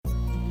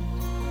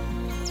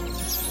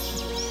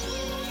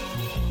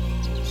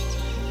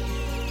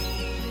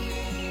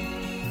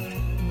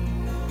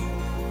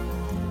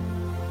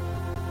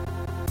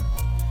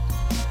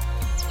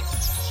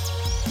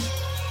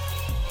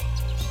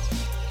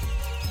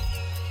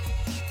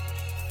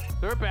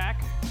we're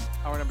back.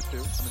 Hour number 2,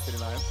 Lemon City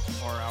Live,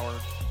 or hour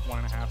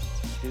 1.5.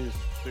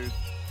 Dude,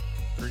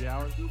 3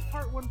 hours. Do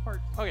part 1, part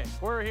 2. Okay,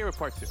 we're here with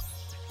part 2.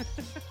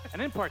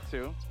 And in part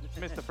 2, if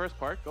you missed the first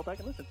part, go back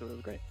and listen to it. It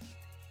was great.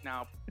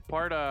 Now,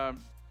 part I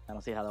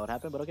don't see how that would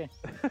happen, but okay.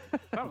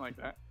 something like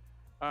that.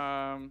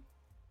 Hour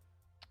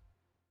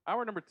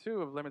number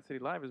 2 of Lemon City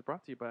Live is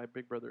brought to you by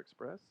Big Brother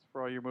Express.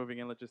 For all your moving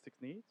and logistics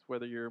needs,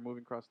 whether you're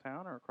moving across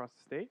town or across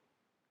the state,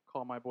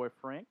 call my boy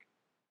Frank,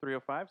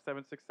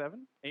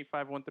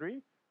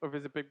 305-767-8513, or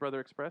visit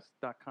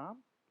BigBrotherExpress.com.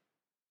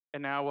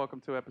 And now, welcome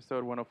to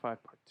episode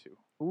 105, part 2.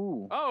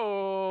 Ooh.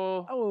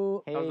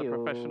 Oh! Hey. That was a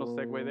professional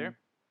segue there.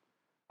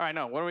 All right,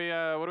 no. What are we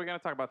going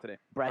to talk about today?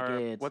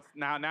 Brackets.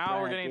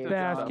 Now we're getting into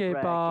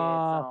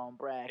Basketball.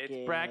 Brackets.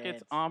 It's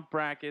brackets on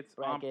brackets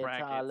on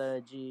brackets.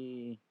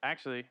 Bracketology.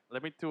 Actually,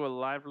 let me do a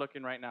live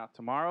looking right now.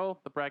 Tomorrow,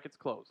 the brackets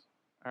close.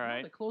 All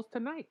right. They close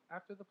tonight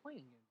after the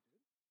playing game, dude.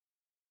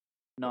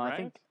 No,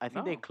 Right? I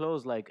think No. they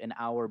close like an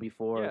hour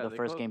before Yeah, the they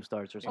first close- game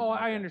starts or something. Oh,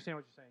 like I that. understand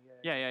what you're saying.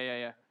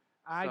 Yeah.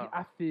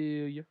 I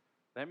feel you.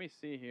 Let me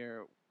see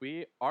here.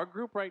 Our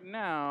group right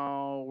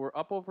now, we're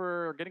up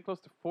over, getting close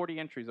to 40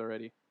 entries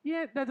already.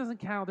 Yeah, that doesn't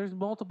count. There's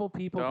multiple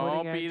people Don't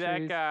putting be that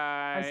entries.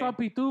 guy. I saw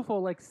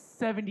Pitufo like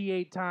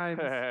 78 times.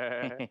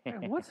 Man,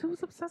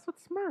 who's obsessed with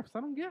Smurfs?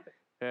 I don't get it.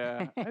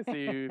 Yeah, I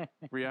see you.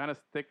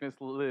 Rihanna's thickness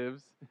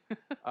lives.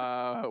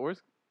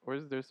 Where's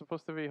there's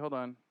supposed to be? Hold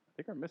on, I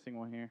think we're missing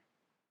one here.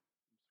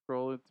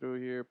 Scrolling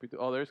through here.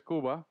 Oh, there's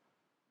Cuba.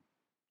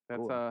 That's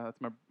Cool.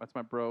 that's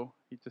my bro.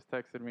 He just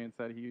texted me and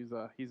said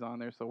he's on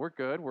there, so we're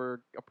good. We're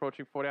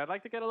approaching 40. I'd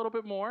like to get a little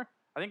bit more.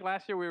 I think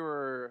last year we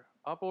were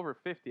up over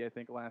 50. I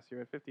think last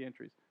year at 50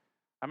 entries.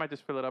 I might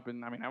just fill it up.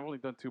 I've only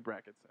done 2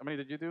 brackets. How many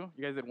did you do?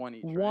 You guys did 1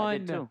 each. Right? One. I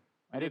did too.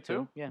 You did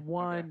too? Yeah.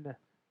 One.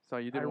 So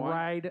you did I 1.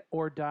 ride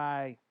or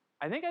die.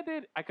 I think I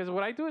did, because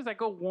what I do is I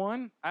go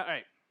 1.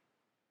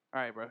 All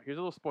right, bro. Here's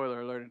a little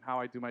spoiler alert on how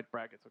I do my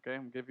brackets. Okay,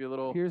 I'm gonna give you a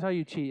little. Here's how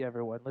you cheat,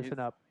 everyone. Listen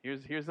up.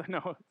 Here's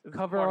no. it's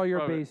Cover far all your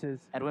from it.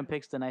 bases. Edwin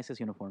picks the nicest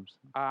uniforms.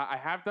 I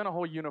have done a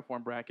whole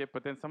uniform bracket,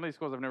 but then some of these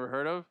schools I've never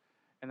heard of,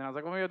 and then I was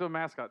like, well, maybe I'll do a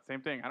mascot.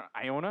 Same thing.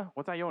 Iona.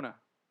 What's Iona?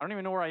 I don't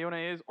even know where Iona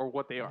is or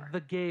what they are.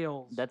 The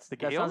Gales. That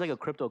Gales? sounds like a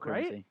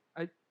cryptocurrency.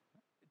 right?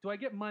 Do I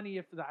get money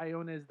if the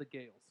Iona is the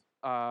Gales?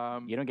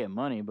 You don't get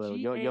money, but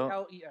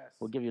Gales.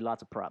 we'll give you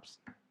lots of props.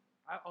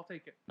 I'll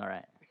take it. All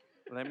right.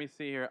 Let me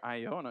see here.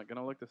 Iona.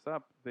 Gonna look this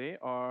up. They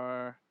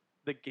are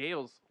the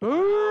Gales.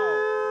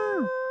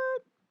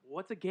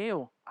 What's a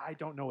Gale? I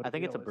don't know what I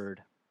think it's a Gale is.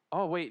 bird.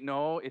 Oh wait,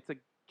 no, it's a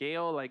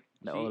Gale like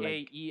No,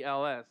 like-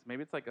 Gaels.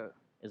 Maybe it's like a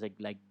Is it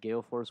like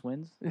gale force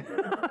winds?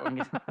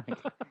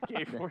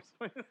 gay force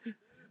wind.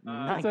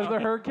 Not Instead of the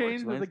gale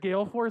hurricanes, force the winds.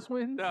 gale force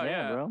winds? No, Yeah,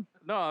 yeah, bro.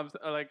 No, I'm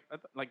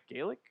like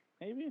Gaelic,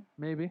 maybe.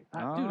 Maybe. Dude,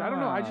 I don't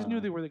know. I just knew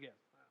they were the Gales.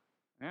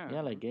 Yeah.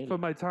 Yeah, like gale. From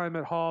my time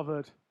at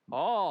Harvard.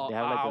 Oh, They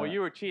have like well, a-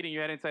 you were cheating. You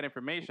had inside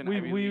information. We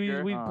Ivy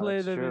Leaguer. we Oh, play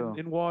that's them true.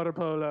 in water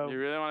polo. You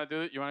really want to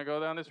do it? You want to go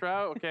down this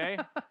route? Okay.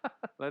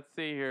 Let's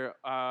see here.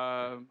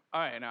 All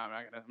right, no,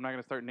 I'm not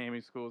gonna start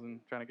naming schools and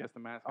trying to guess the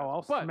mascots. Oh,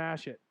 I'll but,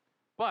 smash it.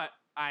 But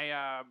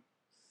I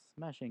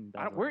Smashing.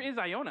 where is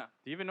Iona?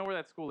 Do you even know where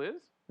that school is?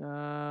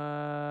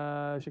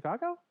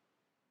 Chicago?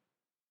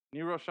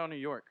 New Rochelle, New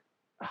York.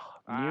 New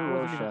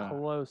Wasn't even Rochelle?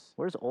 close.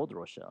 Where's Old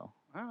Rochelle?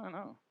 I don't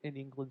know. In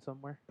England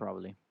somewhere.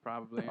 Probably.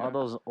 Probably. All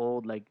those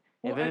old like.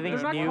 Well, if they're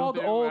anything's not new, called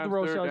New Old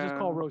Rochelle. It's just Amsterdam.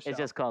 called Rochelle. it's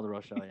just called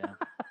Rochelle.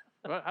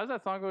 Yeah. How's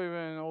that song go?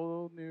 Even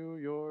old New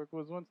York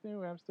was once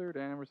New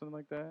Amsterdam or something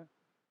like that.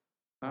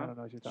 I don't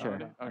know what you're talking Sure.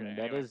 about. I mean, Okay,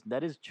 that anyway. is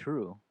that is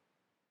true.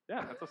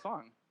 Yeah, that's a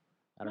song.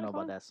 I don't know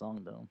about that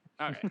song though.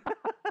 Okay.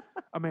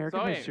 American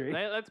So, history.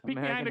 let's peek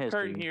American behind the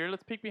curtain history. here.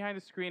 Let's peek behind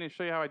the screen and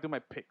show you how I do my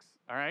picks.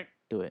 All right.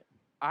 Do it.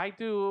 I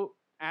do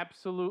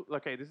absolute.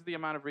 Okay, this is the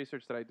amount of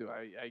research that I do.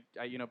 I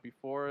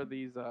before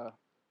these,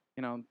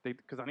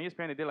 because on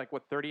ESPN they did like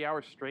 30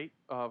 hours straight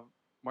of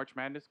March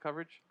Madness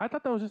coverage. I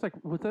thought that was just like,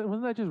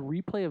 wasn't that just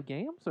replay of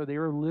games? Or they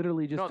were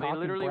literally just No, talking they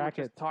literally were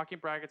brackets? just talking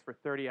brackets for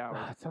 30 hours.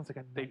 Ah, it sounds like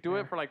a They do it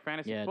nightmare. for like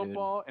fantasy Yeah, dude.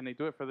 football, and they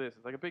do it for this.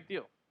 It's like a big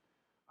deal.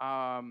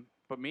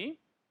 But me,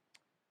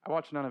 I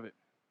watch none of it.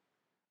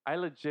 I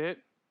legit,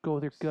 Go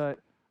with your gut.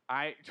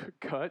 I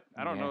cut.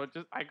 I don't Yeah. know.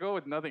 Just I go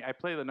with nothing. I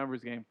play the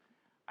numbers game.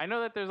 I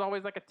know that there's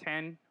always like a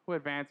 10 who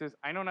advances.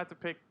 I know not to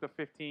pick the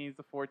 15s,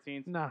 the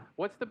 14s. Nah.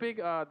 What's the big,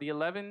 the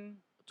 11,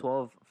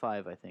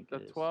 12-5, I think. the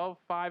it is.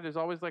 12-5? There's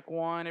always like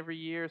one every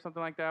year or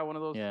something like that. One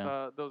of those,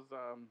 Yeah.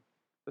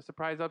 the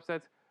surprise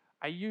upsets.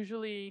 I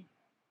usually,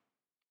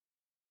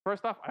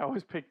 first off, I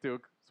always pick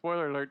Duke.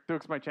 Spoiler alert,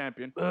 Duke's my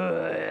champion. You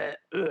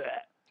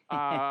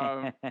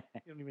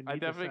don't even need I the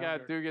definitely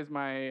got sounder.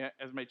 Duke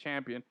as my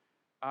champion.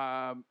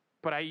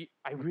 But I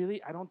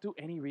really I don't do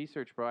any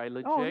research, bro. I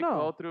legit no.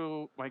 go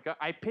through my gut.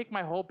 I pick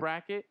my whole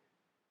bracket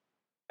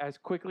as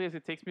quickly as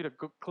it takes me to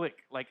click.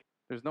 Like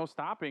there's no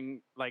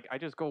stopping. Like I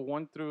just go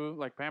one through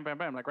like bam bam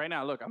bam. Like right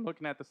now, look, I'm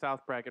looking at the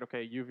South bracket.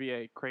 Okay,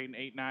 UVA, Creighton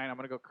 8-9. I'm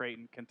gonna go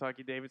Creighton.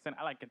 Kentucky Davidson.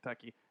 I like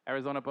Kentucky.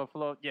 Arizona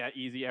Buffalo. Yeah,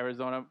 easy.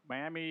 Arizona.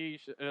 Miami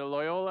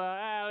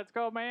Loyola. Let's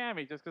go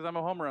Miami. Just because I'm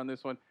a homer on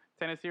this one.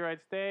 Tennessee Wright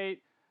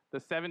State. The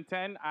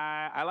 7-10,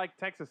 I like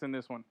Texas in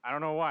this one. I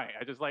don't know why.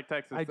 I just like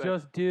Texas. I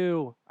just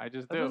do. I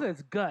just That's what do.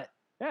 it's gut.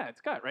 Yeah,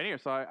 it's got right here.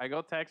 So I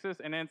go Texas,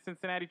 and then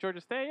Cincinnati,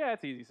 Georgia State. Yeah,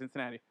 it's easy.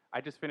 Cincinnati.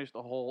 I just finished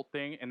the whole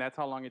thing, and that's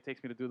how long it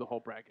takes me to do the whole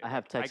bracket. I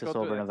have Texas go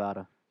through over that.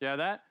 Nevada. Yeah,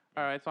 that?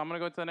 All right, so I'm going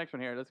to go to the next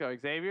one here. Let's go.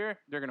 Xavier,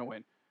 they're going to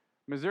win.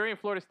 Missouri and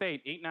Florida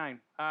State, 8-9.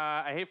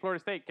 I hate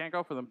Florida State. Can't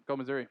go for them. Go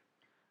Missouri.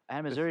 I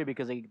had Missouri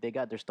because they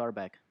got their star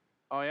back.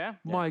 Oh, yeah?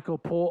 Yeah. Michael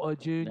Porter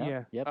Jr.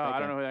 Yep, Oh, that I guy.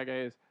 don't know who that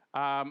guy is.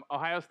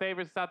 Ohio State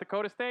versus South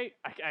Dakota State.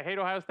 I hate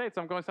Ohio State,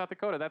 so I'm going South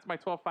Dakota. That's my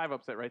 12-5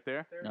 upset right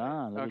there.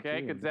 Ah, look at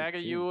Okay, you, look Gonzaga,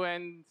 at you.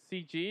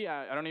 UNCG.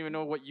 I don't even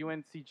know what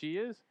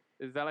UNCG is.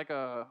 Is that like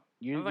a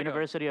sounds like a-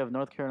 University of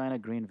North Carolina,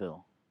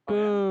 Greenville. oh, yeah.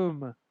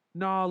 Boom.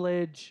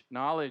 Knowledge.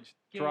 knowledge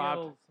dropped?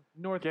 Gales.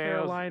 North Gales.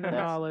 Carolina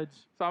That's- knowledge.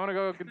 So I'm gonna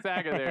go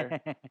Gonzaga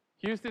there.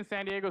 Houston,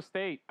 San Diego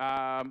State.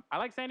 I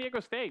like San Diego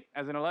State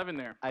as an 11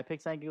 there. I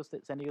picked San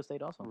Diego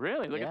State also.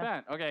 Really? Look at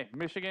Yeah. that. Okay,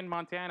 Michigan,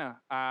 Montana.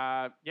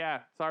 Yeah,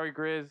 sorry,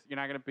 Grizz. You're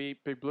not going to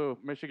beat Big Blue.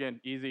 Michigan,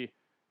 easy.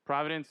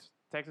 Providence,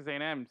 Texas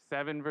A&M,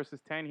 7 versus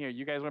 10 here.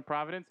 You guys went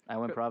Providence? I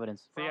went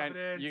Providence. See,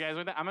 Providence. you guys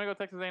went that? I'm going to go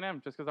Texas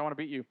A&M just because I want to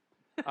beat you.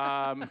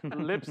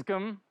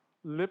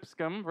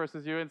 Lipscomb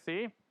versus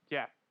UNC.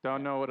 Yeah,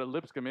 don't know what a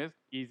Lipscomb is.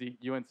 Easy,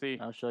 UNC.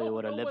 I'll show you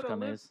what a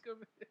Lipscomb is.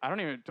 I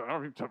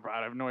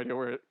have no idea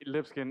where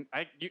Lipscomb,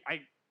 I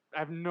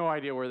have no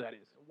idea where that is.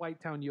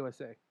 Whitetown,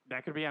 USA.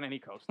 That could be on any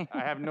coast. I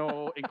have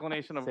no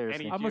inclination of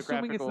Seriously. any I'm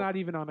assuming it's geographical- not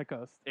even on a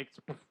coast. I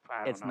don't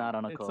It's know. not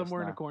on a It's coast.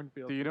 somewhere in a no.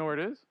 cornfield. Do you know where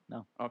it is?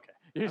 No. Okay.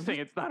 You're I'm saying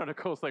it's not on a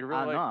coast, like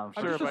really? No, I'm like,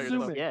 sure sure just about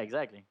yourself. assuming. Yeah,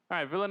 exactly. All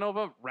right,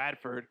 Villanova,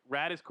 Radford.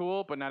 Rad is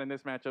cool, but not in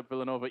this matchup.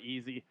 Villanova,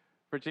 easy.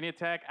 Virginia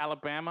Tech,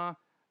 Alabama.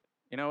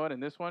 You know what? In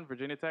this one,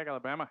 Virginia Tech,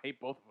 Alabama, hate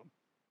both of them.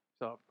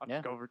 So I'll Yeah.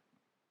 just go over.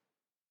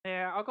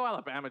 Yeah, I'll go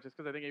Alabama just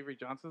because I think Avery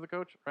Johnson's the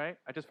coach, right?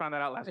 I just found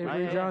that out last week.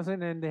 Avery yeah.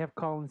 Johnson, and they have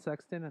Colin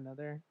Sexton,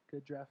 another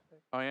good draft pick.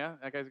 Oh yeah,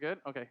 that guy's good.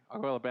 Okay, I'll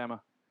go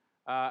Alabama.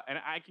 And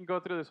I can go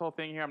through this whole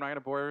thing here. I'm not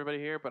gonna bore everybody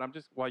here, but I'm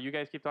just while you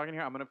guys keep talking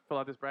here, I'm gonna fill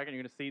out this bracket. And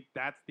you're gonna see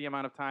that's the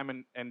amount of time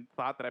and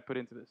thought that I put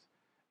into this,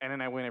 and then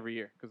I win every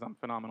year because I'm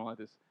phenomenal at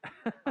this.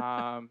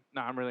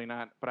 No, I'm really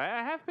not. But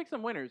I have picked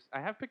some winners.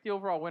 I have picked the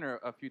overall winner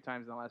a few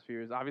times in the last few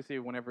years. Obviously,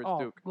 whenever it's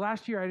Duke.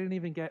 Last year I didn't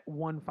even get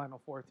one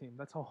Final Four team.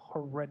 That's how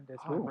horrendous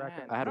my Oh, bracket.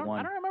 man. I had don't, one.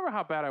 I don't remember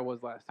how bad I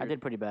was last I year.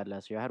 did pretty bad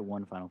last year. I had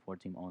one Final Four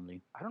team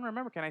only. I don't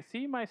remember. Can I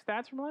see my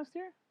stats from last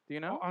year? Do you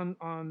know?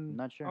 On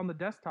Not sure. on the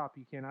desktop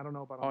you can. I don't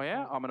know about. on Oh the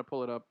yeah, phone. I'm gonna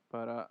pull it up,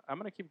 but I'm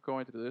gonna keep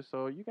going through this,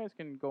 so you guys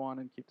can go on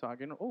and keep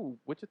talking. Oh,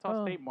 Wichita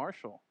Oh. State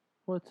Marshall,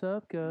 What's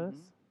up, Gus?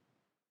 Mhm.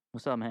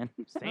 What's up, man?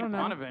 I St. don't know.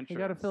 Bonaventure. You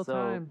got to fill so,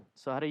 time.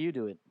 so how do you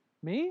do it?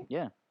 Me?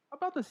 Yeah.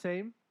 About the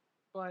same,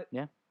 but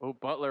Oh,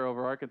 Butler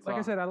over Arkansas. like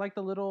I said, I like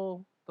the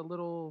little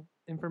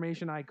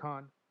information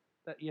icon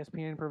that E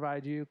ESPN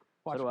provides you.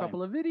 Watch do a I.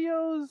 couple of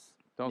videos.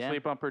 Don't Yeah.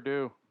 sleep on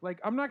Purdue. Like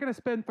I'm not gonna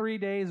spend 3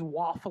 days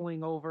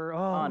waffling over.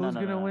 Oh, no, who's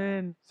no, gonna no, no.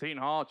 win? Seton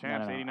Hall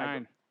champs, no.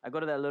 89. I go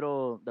to that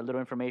little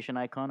information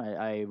icon.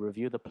 I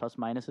review the plus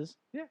minuses.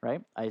 Yeah.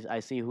 Right. I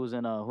see who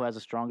has a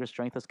stronger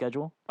strength of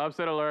schedule.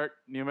 Upset alert: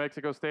 New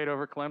Mexico State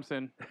over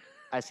Clemson.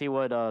 I see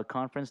what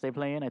conference they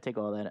play in. I take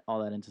all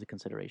that into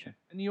consideration.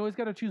 And you always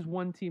got to choose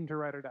one team to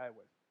ride or die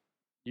with.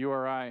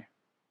 URI.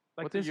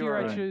 Like What's a this year,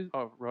 I URI? choose.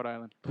 Oh, Rhode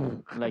Island.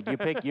 Like you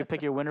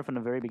pick your winner from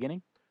the very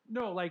beginning.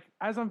 No, like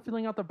as I'm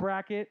filling out the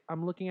bracket,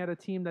 I'm looking at a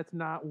team that's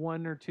not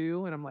 1 or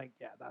 2, and I'm like,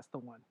 yeah, that's the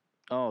one.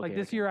 Oh, okay, like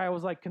this okay. year, I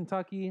was like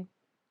Kentucky,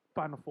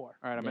 Final Four.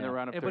 All right, I'm in the Yeah.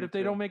 round of 32. But if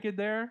they don't make it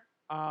there,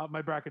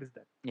 my bracket is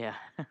dead. Yeah.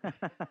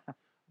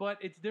 But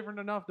it's different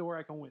enough to where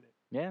I can win it.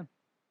 Yeah.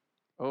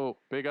 Oh,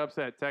 big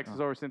upset: Texas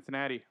over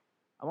Cincinnati.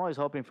 I'm always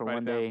hoping for Write it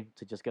one down. day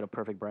to just get a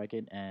perfect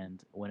bracket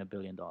and win $1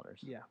 billion.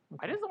 Yeah.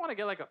 I just don't want to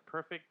get like a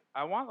perfect.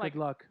 I want like Good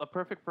luck. a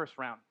perfect first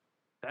round.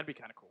 That'd be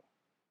kind of cool.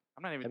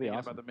 I'm not even That'd be thinking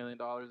awesome. about the $1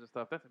 million and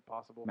stuff. That's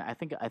impossible. Man,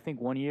 I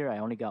think one year I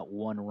only got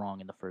one wrong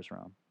in the first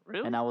round,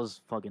 Really? and I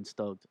was fucking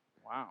stoked.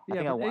 Wow. I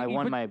think but I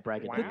won but my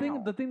bracket.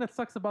 Wow. The thing that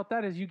sucks about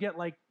that is you get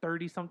like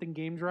 30 something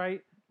games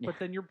right, but Yeah.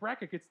 then your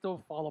bracket could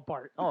still fall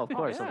apart. Oh, of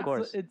course, yeah. of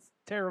course. It's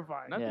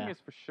terrifying. Nothing Yeah. is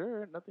for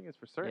sure. Nothing is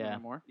for certain Yeah.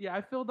 anymore. Yeah,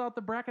 I filled out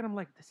the bracket. I'm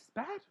like, this is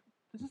bad.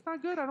 This is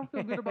not good. I don't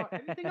feel good about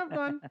anything I've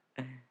done.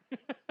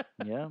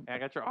 Yeah. I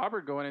got your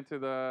Auburn going into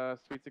the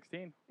Sweet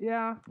 16.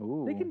 Yeah,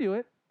 Ooh. they can do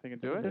it. They can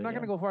do it. They're not Yeah.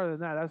 going to go farther than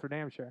that. That's for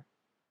damn sure.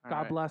 All God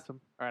right. bless them.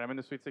 All right, I'm in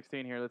the Sweet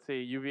 16 here. Let's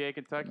see. UVA,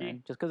 Kentucky.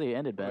 Man, just because they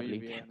ended Oh, badly.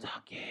 UVA.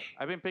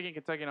 I've been picking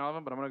Kentucky in all of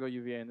them, but I'm going to go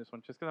UVA in this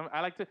one just because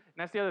I like to. And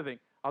that's the other thing.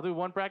 I'll do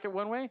one bracket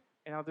one way,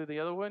 and I'll do the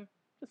other one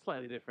just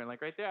slightly different.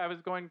 Like right there, I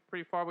was going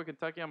pretty far with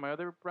Kentucky on my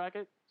other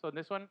bracket. So in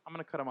this one, I'm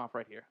going to cut them off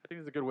right here. I think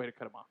this is a good way to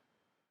cut them off.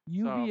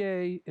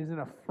 UVA is an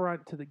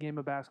affront to the game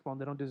of basketball,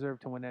 and they don't deserve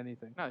to win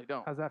anything. No, they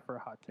don't. How's that for a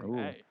hot take? Ooh.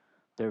 Hey,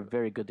 They're a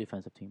very good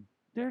defensive team.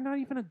 They're not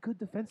even a good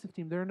defensive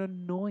team. They're an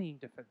annoying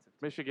defensive team.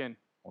 Michigan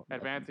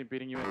advancing,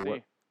 beating UNC.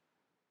 Works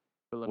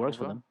Villanova.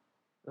 for them.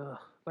 Ugh.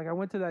 Like I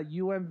went to that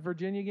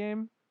Virginia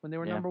game when they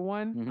were Yeah. number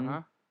one. Mhm.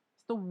 Uh-huh.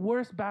 It's the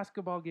worst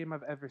basketball game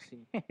I've ever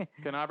seen.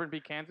 Can Auburn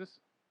beat Kansas?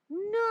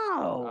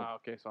 No. Oh,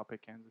 okay, so I'll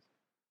pick Kansas.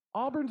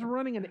 Auburn's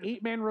running an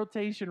 8-man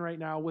rotation right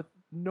now with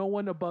no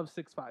one above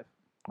 6'5".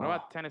 What Wow.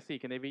 about Tennessee?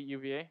 Can they beat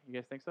UVA? You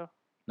guys think so?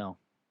 No.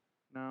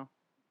 No.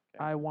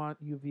 I want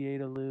UVA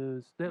to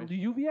lose. The Mich-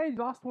 UVA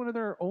lost one of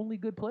their only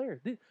good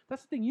players.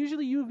 That's the thing.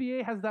 Usually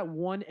UVA has that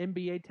one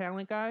NBA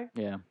talent guy.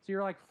 Yeah. So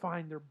you're like,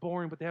 fine, they're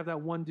boring, but they have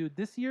that one dude.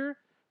 This year,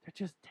 they're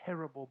just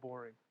terrible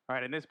boring. All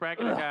right, in this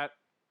bracket, I got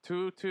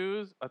 2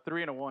 2s, a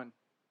 3, and a 1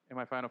 in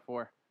my final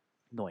 4.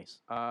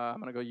 Noise. I'm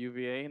gonna go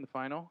UVA in the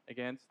final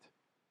against.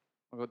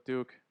 I'll go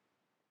Duke.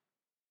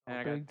 And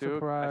I got Big Duke.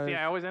 surprise. See,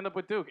 I always end up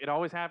with Duke. It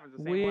always happens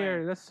the same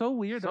Weird. way. That's so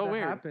weird So that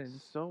weird.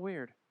 happens. So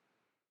weird.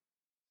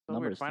 So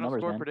Numbers, weird. Final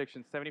numbers, score man.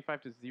 prediction: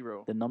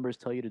 75-0. The numbers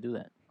tell you to do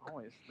that.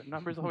 Always. The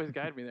numbers always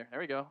guide me there. There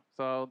we go.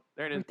 So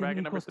there it is. Everything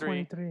Bracket number equals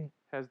 3 23.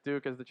 has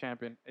Duke as the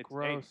champion. It's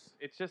Gross.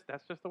 It's just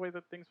that's just the way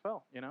that things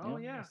fell. You know. Oh,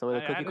 yeah. That's the way the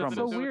I cookie had nothing to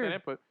crumbles. So do with that weird.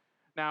 input.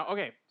 Now,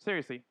 okay,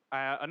 seriously,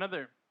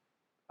 another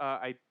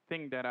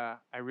thing that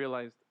I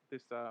realized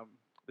this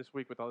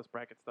week with all this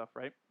bracket stuff,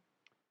 right?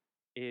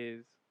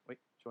 Is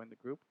join the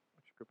group.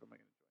 Which group am I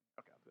going to join?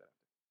 Okay, I'll do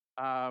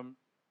that after.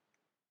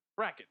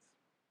 Brackets.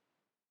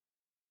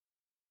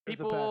 They're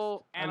the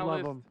People, best. analysts. I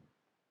love them.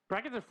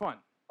 Brackets are fun.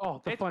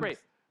 Oh, It's great.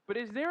 But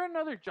is there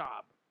another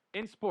job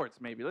in sports?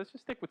 Maybe let's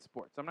just stick with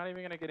sports. I'm not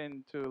even going to get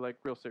into like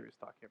real serious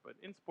talk here. But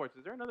in sports,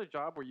 is there another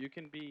job where you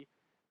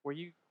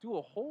do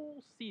a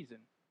whole season,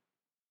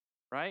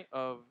 right,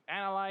 of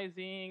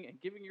analyzing and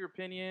giving your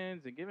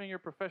opinions and giving your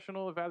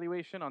professional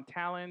evaluation on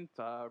talent,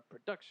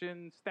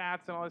 production,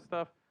 stats, and all this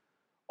stuff,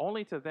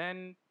 only to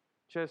then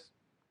just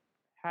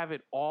have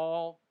it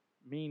all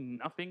mean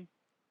nothing?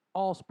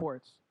 All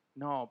sports.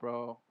 No,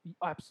 bro.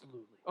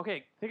 Absolutely.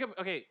 Okay,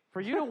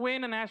 for you to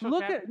win a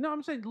national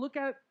I'm saying look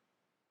at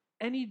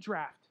any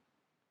draft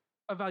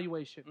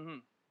evaluation. hmm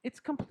It's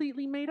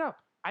completely made up.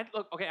 I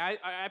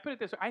put it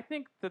this way. I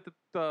think that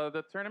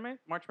the tournament,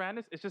 March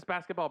Madness, is just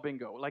basketball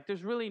bingo. Like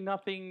there's really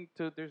nothing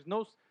to there's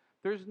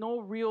no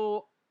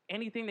real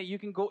anything that you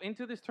can go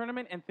into this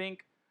tournament and think,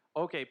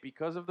 okay,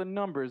 because of the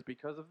numbers,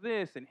 because of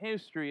this and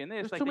history and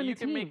this, There's like so that many you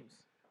can make. teams.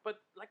 But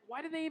like,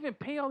 why do they even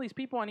pay all these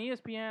people on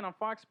ESPN, on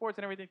Fox Sports,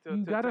 and everything to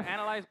You gotta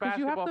analyze 'cause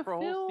you have basketball to for a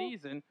whole fill-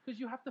 season? Because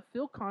you have to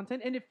fill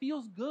content, and it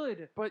feels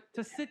good But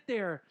to sit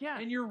there Yeah.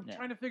 and you're Yeah.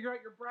 trying to figure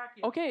out your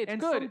bracket. okay, it's and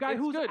good. some guy it's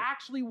who's good.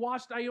 actually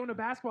watched Iona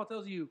basketball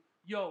tells you,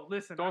 "Yo,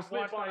 listen, Don't I've sleep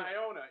watched on Iona."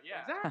 Iona.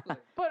 Yeah. Exactly.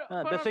 But The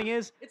I'm thing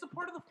just- is, It's a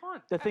part of the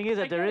fun. the thing is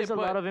I that there get is it, a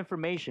but- lot of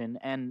information,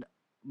 and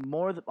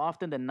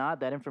often than not,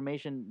 that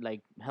information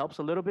like helps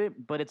a little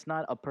bit, but it's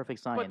not a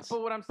perfect science.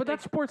 But what I'm But saying,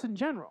 that's sports in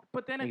general.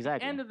 but then at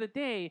Exactly. the end of the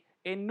day,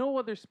 in no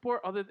other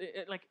sport other than,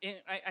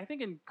 I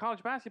think in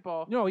college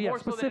basketball, No, yeah, more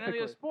so than any specifically.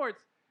 other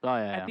sports, oh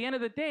yeah, at the end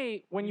of the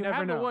day, when You you, never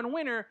have the know. one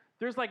winner,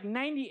 there's like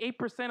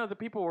 98% of the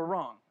people were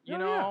wrong. You Oh,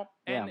 know,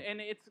 yeah. and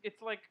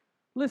it's like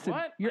Listen,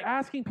 What? you're Like-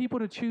 asking people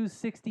to choose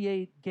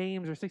 68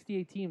 games or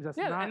 68 teams. That's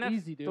and not that's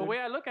easy, dude. the way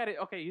I look at it.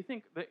 Okay, you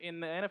think in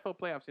the NFL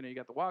playoffs, you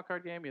got the wild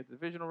card game, you have the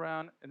divisional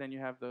round, and then you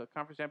have the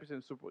conference championship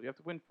and Super Bowl. You have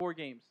to win 4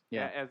 games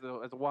Yeah. as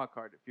a wild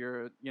card. If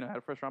you're had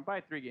a first round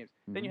bye, 3 games.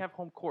 Then you Mhm. have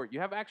home court.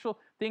 You have actual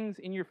things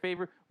in your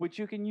favor which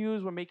you can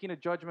use when making a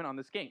judgment on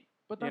this game.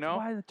 but you that's know?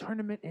 why the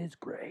tournament is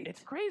great.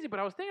 It's crazy, but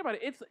I was thinking about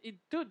it.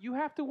 Dude, you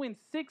have to win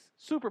 6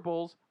 Super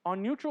Bowls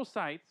on neutral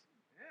sites.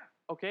 Yeah.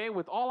 Okay,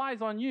 with all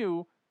eyes on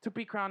you to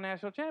be crowned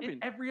national champion.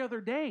 Every other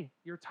day.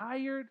 You're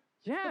tired.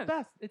 It's Yes. the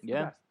best. It's Yeah.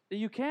 the best.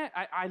 You can't.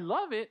 I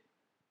love it,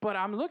 but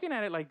I'm looking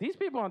at it like these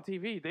people on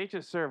TV. They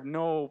just serve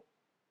no.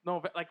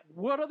 Like,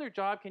 what other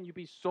job can you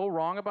be so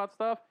wrong about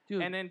stuff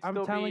Dude, and then I'm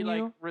still be telling like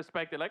you,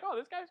 respected? Like, oh,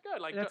 this guy's good.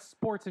 Like, that's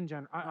sports in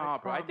general. no,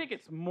 bro. I think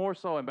it's more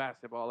so in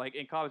basketball, like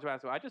in college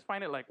basketball. I just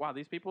find it like, wow,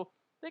 these people,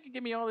 they can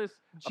give me all this.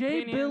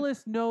 Jay opinions.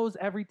 Billis knows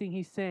everything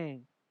he's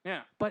saying.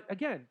 Yeah. But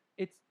again,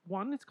 it's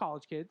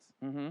college kids,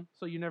 Mm-hmm.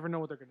 so you never know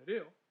what they're gonna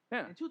do.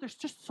 Yeah. And two, there's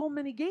just so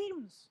many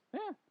games. Yeah.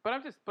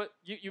 But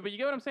you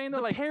get what I'm saying though?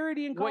 The Like,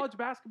 parity in what- college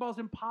basketball is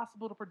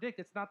impossible to predict.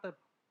 It's not the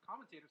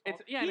commentator's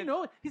fault. Yeah,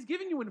 and he's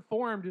giving you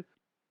informed.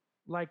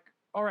 Like,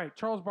 all right,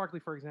 Charles Barkley,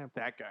 for example.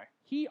 that guy.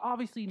 He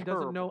obviously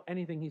Terrible. doesn't know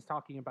anything he's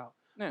talking about.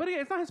 Yeah. But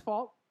again, it's not his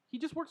fault. He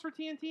just works for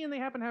TNT, and they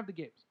happen to have the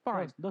games.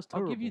 Fine, That's I'll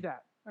terrible. give you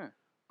that. Yeah.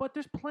 But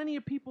there's plenty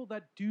of people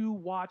that do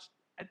watch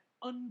an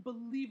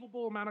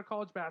unbelievable amount of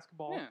college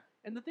basketball, Yeah.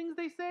 and the things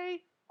they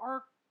say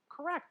are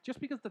correct. Just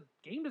because the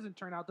game doesn't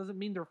turn out doesn't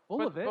mean they're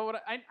full of it. But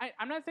what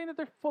I'm not saying that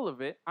they're full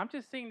of it. I'm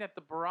just saying that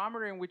the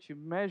barometer in which you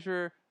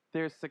measure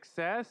their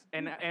success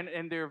and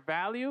their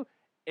value,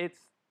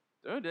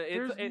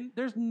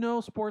 There's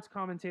no sports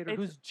commentator it's-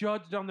 who's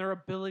judged on their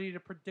ability to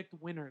predict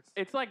winners.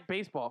 it's like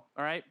baseball.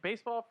 All right,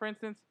 baseball, for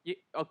instance,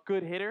 a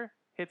good hitter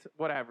hits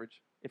what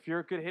average? If you're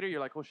a good hitter, you're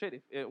like, oh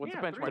shit, what's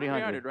Yeah, the benchmark?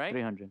 300, right?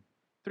 300.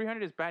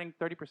 300 is batting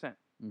 30%.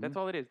 That's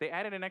all it is. They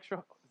added an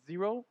extra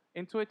 0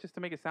 into it just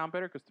to make it sound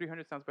better because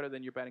 300 sounds better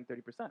than you're batting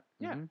 30%.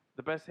 Yeah. Mhm.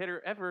 The best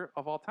hitter ever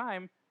of all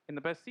time in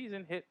the best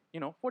season hit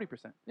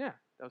 40%. Yeah.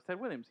 That was Ted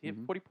Williams. He hit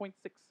Mhm.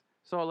 40.6.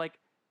 So like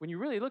when you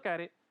really look at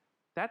it,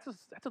 that's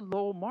a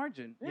low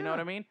margin. You know what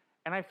I Yeah. mean?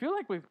 And I feel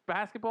like with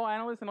basketball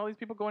analysts and all these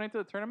people going into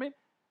the tournament,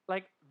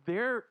 like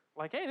they're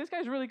like, hey, this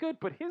guy's really good,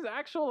 but his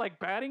actual like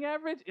batting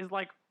average is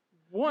like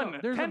one, No,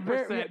 there's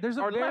 10% there's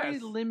a or very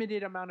less.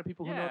 limited amount of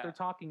people who know what Yeah. they're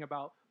talking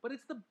about, but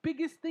it's the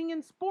biggest thing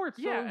in sports.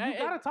 So Yeah, you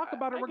gotta talk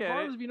about it I get it.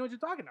 regardless if you know what you're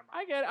talking about.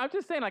 I get it. I'm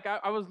just saying, like,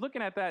 I was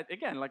looking at that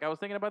again. Like, I was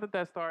thinking about the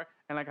Death Star,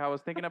 and like, I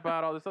was thinking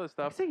about all this other I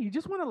stuff. say you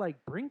just want to like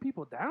bring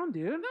people down,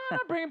 dude. No, I'm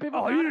not bringing people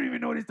Oh, down. you don't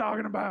even know what he's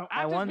talking about. I've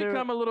I just wonder-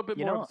 become a little bit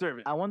you more know,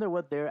 observant. I wonder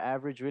what their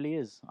average really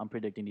is on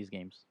predicting these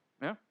games.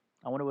 Yeah.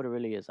 I wonder what it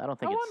really is. I don't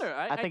think I it's. wonder.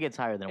 I think it's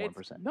higher than It's-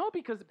 1%. No,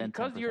 because Than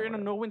 10%, you're in a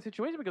whatever. no-win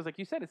situation. Because, like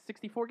you said, it's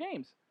 64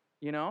 games.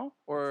 You know,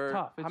 or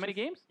tough. how It's many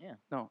just- games? Yeah.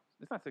 No,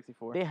 it's not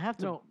 64. They have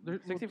to. No,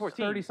 there's 64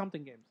 teams. 30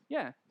 something games.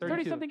 yeah,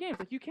 32. 30-something games.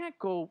 Like, you can't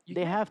go. You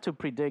They can't- have to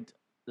predict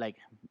like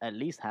at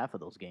least half of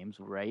those games,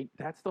 right?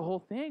 That's the whole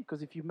thing.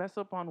 Because if you mess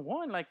up on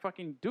one, like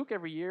fucking Duke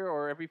every year,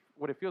 or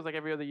what it feels like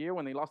every other year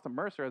when they lost to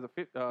Mercer as a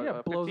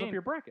Yeah, blows 15, up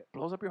your bracket.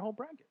 blows up your whole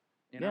bracket.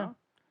 You Yeah. know.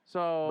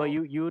 So. But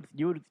you you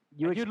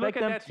expect look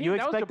at them. that team. You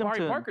That was expect them Jabari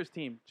to. Parker's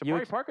team. you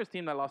Jabari ex- Parker's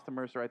team that lost to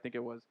Mercer, I think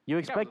it was. You That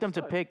expect was a them to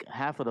stud. pick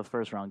half of the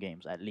first round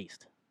games at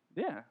least.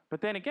 Yeah,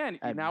 but then again,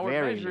 At now we're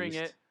very measuring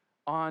least. it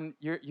on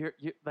your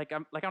like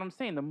I'm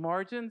saying, the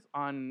margins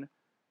on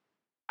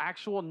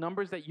actual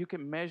numbers that you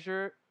can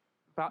measure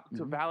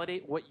to Mhm.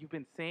 validate what you've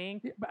been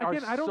saying Yeah, but are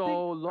again, I don't so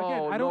think, low,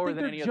 again, I don't lower think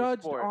than they're any other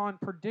judged sport. on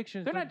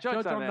predictions. They're not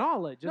judged on that.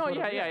 knowledge. is No, what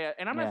yeah, it is. yeah.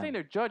 And I'm not Yeah. saying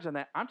they're judged on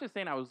that. I'm just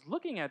saying I was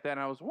looking at that and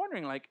I was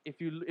wondering, like,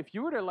 if you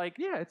were to like,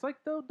 Yeah, it's like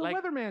the Like-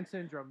 weatherman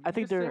syndrome. I You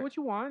think just say they're- what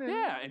you want. And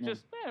yeah, and Yeah.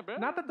 just bro.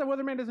 Not that the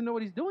weatherman doesn't know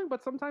what he's doing,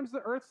 but sometimes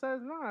the Earth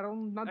says, "No,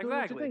 I'm not doing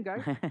what you think,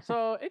 guys."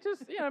 So it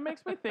just it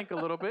makes me think a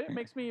little bit. It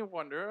makes me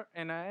wonder,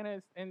 and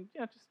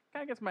just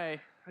kind of gets my I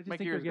just My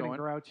think they're gears getting going.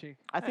 grouchy.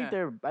 I think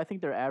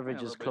their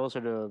average a is little bit.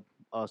 closer to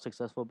a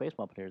successful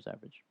baseball player's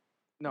average.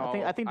 no.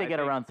 I think they get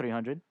around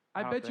 300.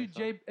 I don't bet you,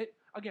 think so.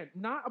 again,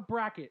 not a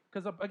bracket,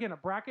 because again, a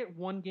bracket,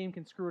 one game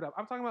can screw it up.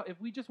 I'm talking about if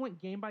we just went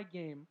game by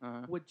game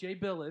Uh-huh. with Jay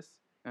Billis,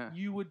 Yeah.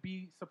 you would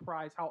be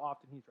surprised how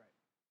often he's right.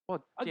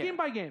 Well, A yeah. game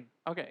by game.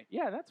 Okay,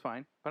 yeah, that's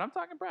fine. But I'm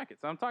talking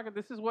brackets. I'm talking.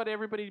 This is what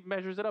everybody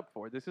measures it up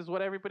for. This is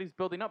what everybody's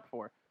building up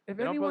for. If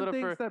They don't build anyone it up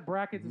thinks for- that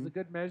brackets is a Mhm.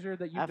 good measure,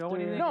 that you After- know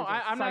anything, No, is a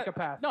I'm not-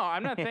 psychopath. No,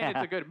 I'm not saying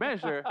it's a good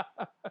measure.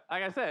 Yeah.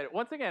 Like I said,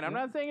 once again, I'm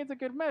Yeah. not saying it's a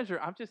good measure.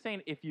 I'm just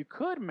saying if you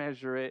could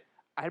measure it,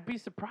 I'd be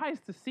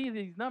surprised to see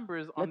these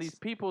numbers on these Let's-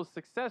 people's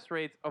success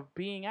rates of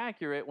being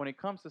accurate when it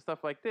comes to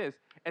stuff like this,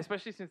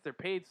 especially since they're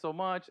paid so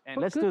much. And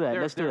Let's do that.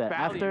 their- Let's do their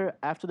that. value-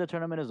 After the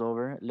tournament is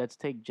over, let's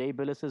take Jay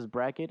Billis's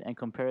bracket and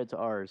compare it to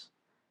ours,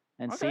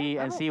 and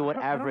Okay, see what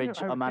average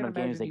amount of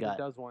games they got.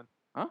 Does one?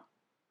 Huh?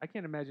 I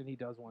can't imagine he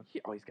does one.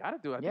 He's got to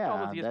do it. I think Yeah, all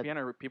those that-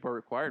 ESPN people are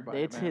required by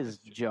It's it, man. his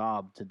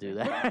job to do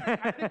I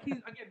that.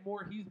 think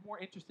he's more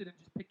interested in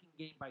just picking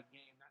game by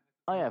game.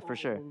 Not Oh, yeah, necessarily, for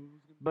sure. who's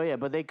gonna be But yeah, good.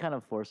 but they kind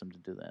of force him to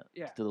do that.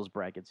 Yeah. To do those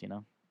brackets, you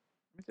know,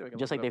 Let me see if I can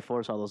just look like it they up.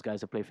 force all those guys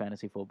to play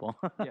fantasy football.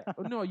 yeah.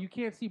 Oh, no, you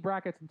can't see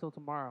brackets until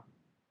tomorrow,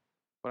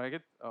 But I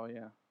get. Oh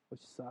yeah.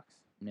 which sucks.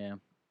 Yeah,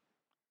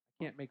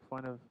 Can't make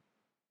fun of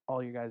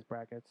all your guys'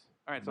 brackets.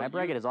 All right. So my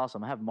bracket is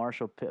awesome. I have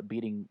Marshall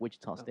beating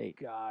Wichita State.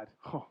 Oh, God.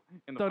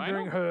 in the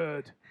Thundering final.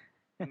 Herd.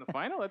 In the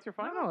final, that's your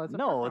final. No, that's a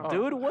No, first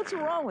round. dude, what's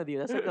wrong with you?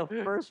 That's like a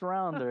first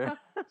rounder.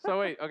 So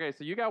wait, okay.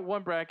 So you got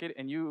one bracket,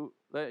 and you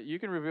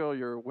can reveal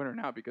your winner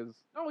now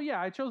because Oh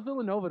yeah, I chose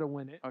Villanova to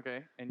win it.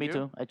 okay. And Me you?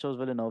 too. I chose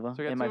Villanova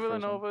So you in got my two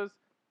first one. Villanovas,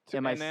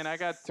 In my and then I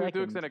got two Dukes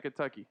second- and a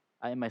Kentucky.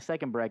 In my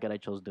second bracket, I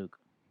chose Duke.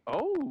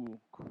 Oh,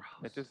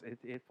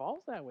 it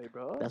falls that way,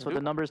 bro. That's what Duke,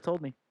 the numbers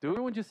told me.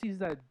 Everyone just sees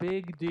that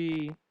big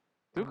D. and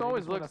Duke they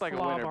always just wanna looks like a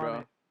slob winner, on bro.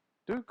 it,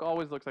 Duke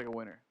always looks like a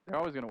winner. They're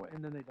always gonna win.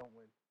 and then they don't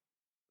win.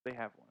 They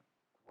have one.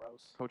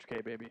 Gross. Coach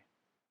K, baby,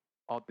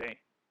 all day.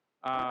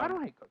 I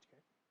don't hate Coach K.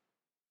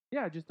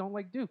 Yeah, I just don't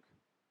like Duke.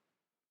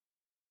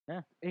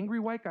 Yeah. Angry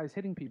white guys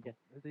hitting people.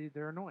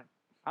 They're annoying.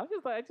 I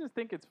just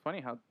think it's funny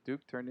how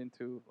Duke turned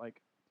into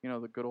like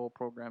the good old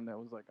program that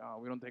was like, oh,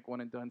 we don't take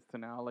one and dones to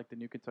now like the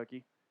new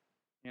Kentucky.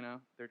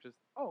 They're just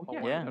Oh Oh, yeah,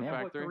 yeah, you yeah.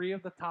 have, what, Factory. 3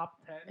 of the top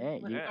 10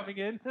 Hey, you- coming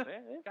in. they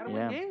Gotta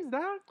Yeah. win games,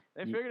 dog.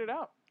 they You- figured it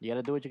out. You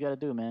gotta do what you gotta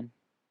do, man.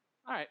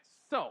 All right,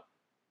 so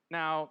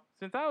now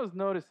since I was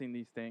noticing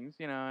these things,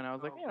 and I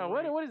was like, Oh,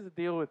 what boy. what is the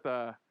deal with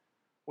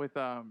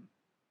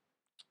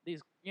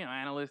these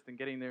analysts and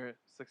getting their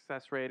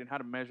success rate and how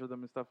to measure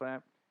them and stuff like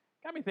that?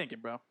 Got me thinking,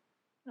 bro.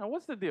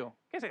 What's the deal?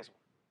 ¿Qué es eso?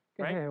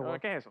 ¿Qué Right? es eso?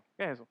 ¿Qué es eso?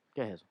 ¿Qué es eso?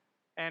 Go ahead.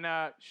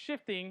 And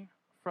shifting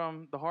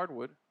from the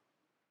hardwood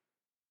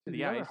to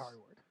the other ice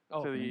hardwood.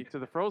 Oh, to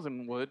the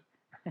frozen wood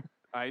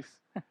ice.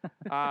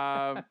 There's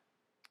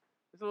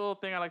a little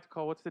thing I like to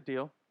call "What's the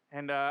deal?"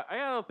 And I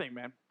got a little thing,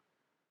 man.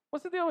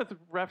 What's the deal with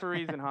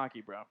referees in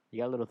hockey, bro?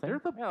 You got a little thing? they're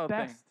the Yeah, thing.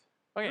 best.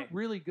 Okay, They're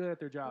really good at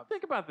their job.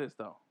 think about this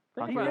though.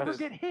 Think Hockey They about never this.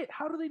 get hit.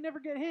 How do they never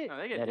get hit? No,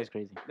 they get That hit. is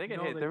crazy. They get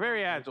No, hit. they They're very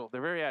don't. agile.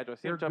 They're very agile. I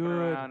see them They're jumping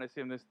good. around. I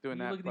see them just doing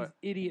you that. look at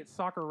these idiot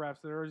soccer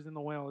refs that are always in the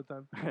way all the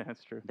time. But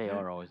that's true. They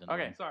are always in the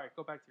Okay. way. Sorry,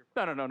 go back to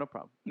your. No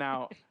problem.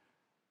 Now,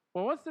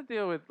 Well, what's the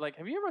deal with like?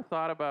 Have you ever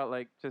thought about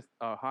like just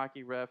a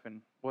hockey ref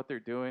and what they're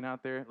doing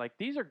out there? Like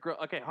these are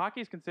okay. Hockey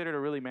is considered a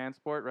really man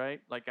sport,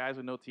 right? Like guys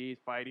with no teeth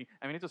fighting.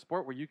 I mean, it's a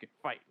sport where you can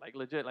fight, like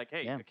legit. Like,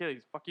 hey, Yeah.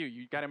 Achilles, fuck you.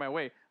 You got in my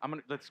way.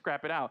 Let's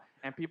scrap it out.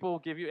 And people will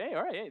give you, hey,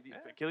 all right, hey,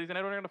 Achilles and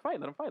Edward are gonna fight.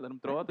 Let them fight. Let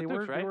them throw out the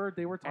dukes, right?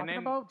 They were talking then-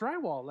 about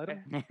drywall. Let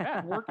them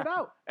Yeah. work it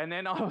out. And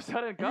then all of a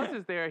sudden, Gus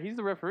is there. He's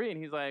the referee,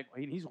 and he's like,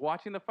 he's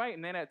watching the fight.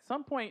 And then at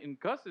some point in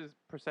Gus's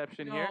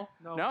perception here,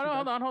 No, no,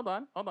 too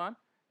bad. hold on.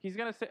 He's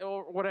gonna say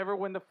or whatever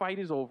when the fight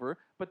is over.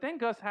 But then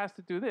Gus has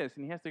to do this,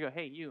 and he has to go,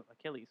 "Hey, you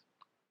Achilles,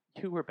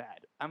 you were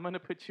bad. I'm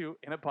gonna put you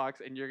in a box,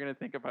 and you're gonna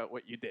think about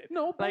what you did."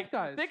 No, both Like,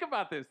 guys. think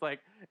about this.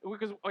 Like,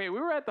 because okay, we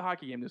were at the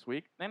hockey game this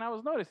week, and I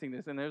was noticing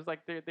this, and there's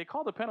like they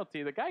called a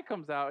penalty. The guy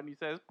comes out and he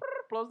says, "Brr,"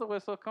 blows the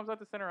whistle, comes out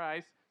to center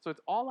ice, so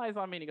it's all eyes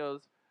on me. And he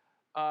goes,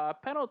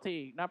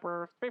 "Penalty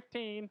number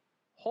 15,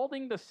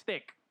 holding the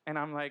stick." And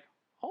I'm like,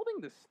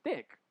 "Holding the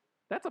stick?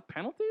 That's a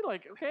penalty?"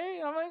 Like, okay.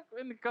 And I'm like,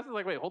 and Gus is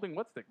like, "Wait, holding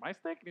what stick? My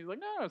stick?" And he's like,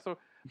 "No." So,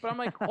 but I'm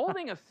like,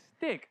 holding a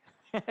stick.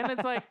 And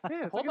it's like,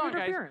 Yeah, it's hold like on,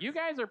 guys. interference. You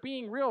guys are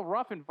being real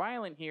rough and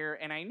violent here,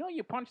 and I know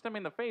you punched him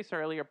in the face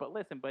earlier, but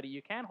listen, buddy,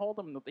 you can't hold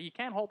him. You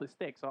can't hold his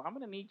stick. So I'm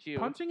gonna need you.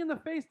 Punching in the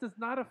face does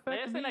not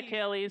affect Listen, me.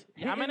 Achilles.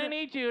 I'm Hitting gonna the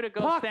need you to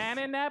go pucks. stand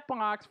in that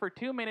box for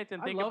 2 minutes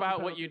and I think love the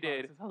about what penalty you box.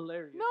 did. It's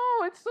hilarious.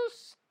 No, it's so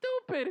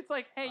stupid. It's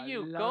like, hey, I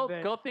you love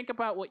it. go think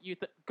about what you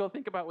go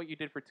think about what you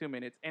did for 2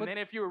 minutes, and But- then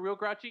if you were real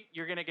grouchy,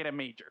 you're gonna get a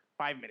major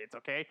 5 minutes,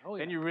 okay? Oh,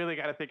 Then yeah. you really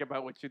got to think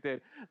about what you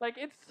did. Like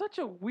it's such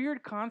a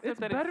weird concept It's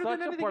that better it's such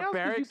than a anything else 'cause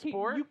barbaric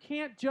sport. you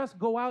can't just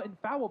go out and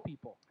foul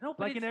people No, but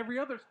like in it's- every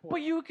other sport.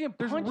 But you can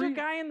There's punch a re-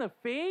 guy in the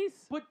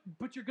face.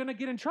 but you're gonna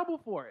get in trouble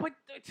for it. But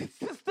it's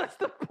just, that's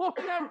the point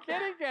I'm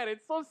getting at.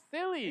 It's so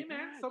silly. hey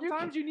man, You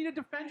sometimes you need to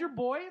defend your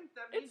boy, and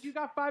that means It's- you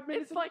got 5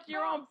 minutes. It's in like the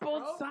you're on box,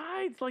 both bro.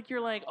 sides. Like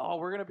you're like, oh,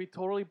 we're gonna be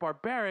totally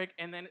barbaric,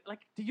 and then like,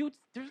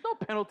 there's no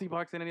penalty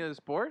box in any other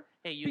sport.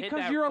 Hey, you hit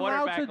Because that you're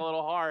allowed quarterback to- a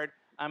little hard.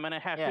 I'm gonna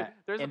have Yeah, to.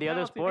 There's in a the other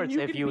penalty. sports, you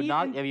if can you be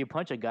knock, in- if you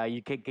punch a guy, you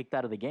get kicked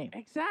out of the game.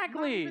 Not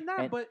Exactly. even that,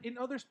 And- but in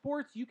other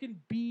sports, you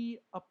can be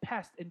a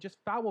pest and just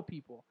foul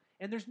people,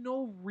 and there's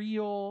no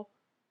real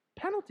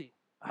penalty.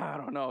 I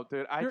don't know,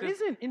 dude. There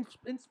isn't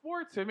in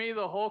sports. To me,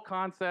 the whole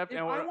concept If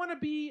and I what, want to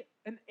be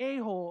an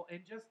a-hole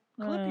and just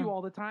clip you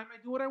all the time,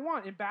 I do what I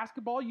want. In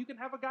basketball, you can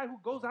have a guy who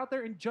goes out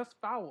there and just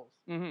fouls.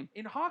 Mhm.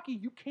 In hockey,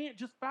 you can't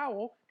just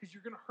foul because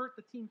you're going to hurt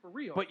the team for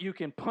real. but you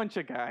can punch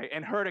a guy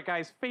and hurt a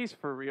guy's face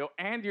for real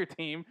and your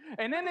team,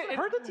 and then it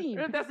hurt the team.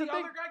 That's Because the the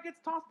thing. other guy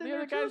gets tossed in The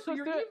there other too, guy's so supposed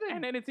you're to, even.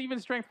 and then it's even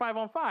strength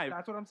 5-on-5.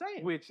 That's what I'm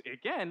saying. Which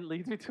again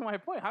leads me to my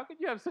point. How could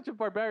you have such a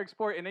barbaric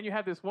sport and then you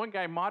have this one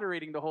guy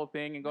moderating the whole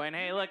thing and going,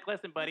 "Hey, look,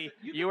 listen, buddy, Listen,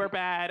 you you can were be-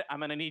 bad. I'm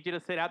gonna need you to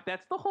sit out."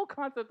 That's the whole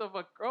concept of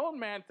a grown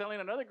man telling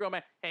another grown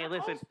man, "Hey, That's all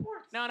listen,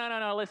 sports.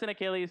 no. Listen,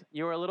 Achilles,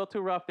 you were a little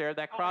too rough there.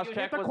 That Oh, cross you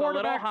check hit the was a little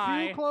quarterback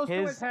high. Too close to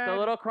His- his head. The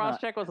little cross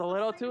check was It's a the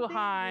little same too thing,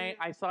 high. man.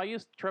 I saw you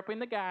tripping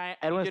the guy.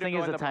 I Everyone's need you to thinking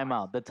go it's in a the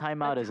box." timeout. The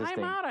timeout The is his thing.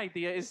 timeout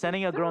idea is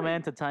Sending a just grown silly.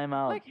 man to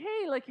timeout.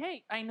 Like,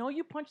 hey, I know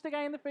you punched the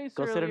guy in the face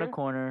Go sit in a earlier,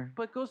 corner.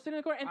 but go sit in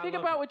the corner and I think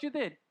love about it. what you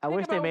did. I Think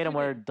wish they about made what him you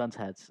wear did. dunce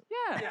hats.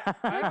 Yeah. Yeah,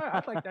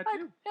 I'd like that Like,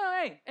 too. you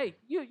know, hey,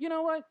 you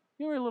know what?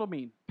 You were a little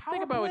mean. Power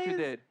Think about what you plays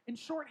did. And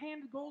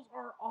shorthanded goals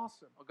are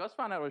awesome. Well, Gus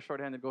found out it was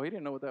shorthanded goal. He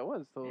didn't know what that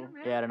was. So, Yeah,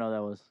 man. Yeah, I don't know what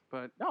that was.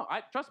 but no,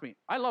 trust me,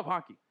 I love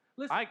hockey.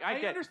 Listen, I I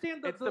get it.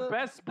 understand It's the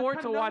best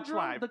sport to watch conundrum-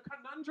 live. The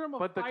conundrum of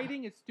But the-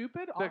 fighting is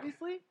stupid,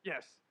 obviously.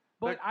 Yes,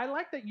 But I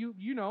like that you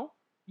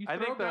I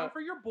throw think down the-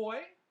 for your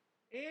boy,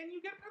 and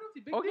you get a penalty.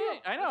 Big okay,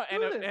 deal. I know.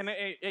 Let's And do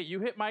this. hey, you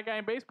hit my guy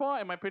in baseball,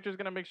 and my pitcher's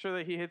gonna make sure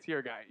that he hits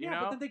your guy. You yeah,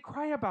 know, but then they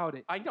cry about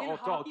it. I know. In Oh,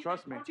 hockey,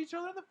 trust they me. punch each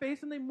other in the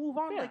face and they move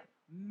on Yeah. like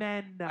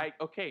men.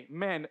 okay,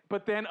 men.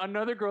 But then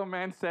another grown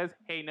man says,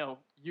 "Hey, no,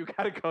 you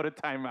gotta go to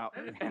timeout,"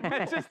 and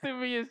that just to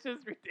me is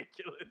just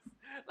ridiculous.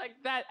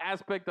 Like that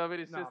aspect of it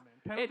is Nah, just man.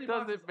 Penalty it box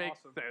doesn't is make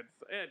awesome. sense.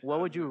 It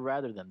What would you doesn't.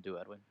 rather them do,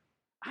 Edwin?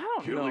 I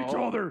don't Kill know. each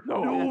other.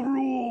 No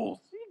rules.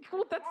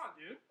 Well, that's Come on,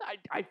 dude.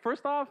 I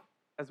first off,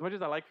 as much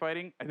as I like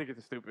fighting, I think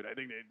it's stupid. I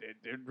think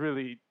they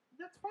really.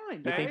 That's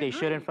fine. You I think they agree.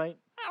 shouldn't fight?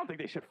 I don't think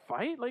they should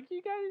fight. Like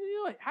you guys,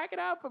 like, hack it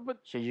out. But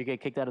Should you get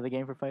kicked out of the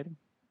game for fighting?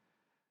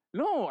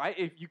 no,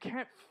 if you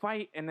can't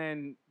fight and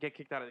then get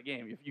kicked out of the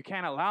game, if you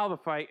can't allow the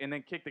fight and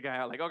then kick the guy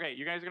out, like okay,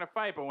 you guys are gonna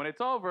fight, but when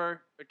it's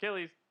over,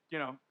 Achilles,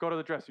 go to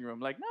the dressing room.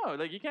 Like no,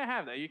 like you can't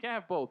have that. You can't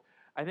have both.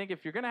 I think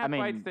if you're gonna have mean,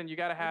 fights, then you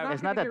gotta have. not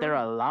It's gonna not that get they're rid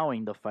of-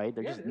 allowing the fight.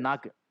 They're Yeah, just it is.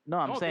 not. No,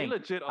 I'm No, they saying.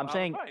 legit I'm allow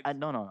saying. fights.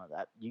 No.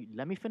 You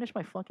let me finish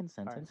my fucking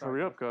sentence. sorry.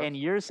 Hurry up, Gus. In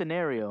your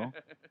scenario,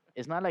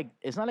 it's not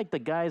like the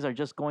guys are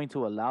just going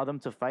to allow them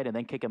to fight and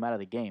then kick them out of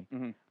the game.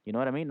 Mhm. You know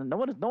what I mean? No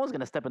one's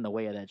gonna step in the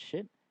way of that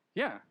shit.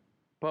 Yeah.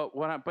 But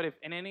but if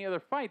in any other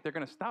fight, they're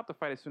gonna stop the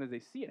fight as soon as they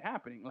see it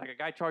happening. Like a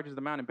guy charges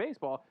the mound in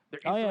baseball, they're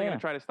Oh, yeah, instantly yeah. gonna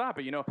try to stop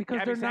it. Because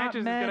Gabby they're not Sanchez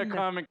is men. gonna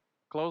come and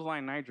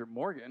clothesline Niger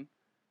Morgan.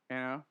 Did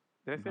I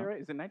say it Mhm.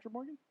 right? Is it Niger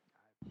Morgan?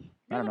 You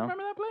I don't guys know.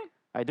 remember that play?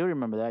 I do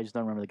remember that. I just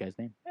don't remember the guy's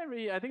name. I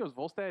think it was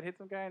Volstad hit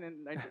some guy,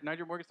 and then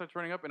Niger Morgan starts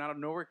running up, and out of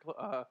nowhere,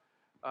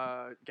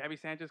 Gabby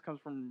Sanchez comes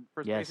from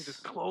first base and Yes.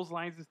 just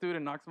clotheslines this dude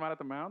and knocks him out at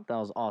the mound. That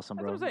was awesome,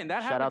 That's bro. what I'm saying.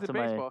 That shout out happens to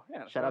in my baseball.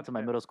 Yeah, shout out to my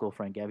yeah. middle school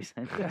friend Gabby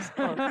Sanchez.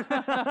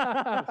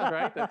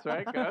 That's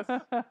right, Gus.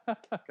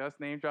 Gus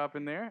name drop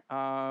in there.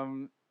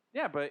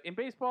 Yeah, but in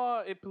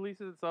baseball, it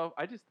polices itself.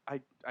 I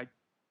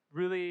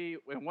really,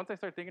 and once I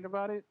start thinking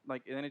about it,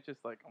 like, and then it's just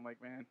like, I'm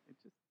like, man,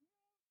 it's just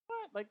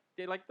what? Like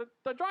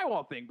the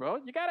drywall thing, bro.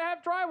 You gotta have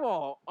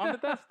drywall on the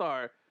Death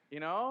Star, you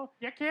know?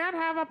 You can't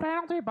have a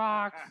penalty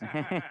box.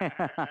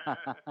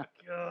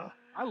 Ugh.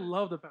 I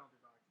love the penalty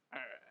box.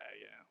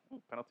 Yeah,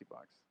 ooh, penalty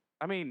box.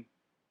 I mean,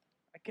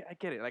 I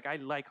get it. Like, I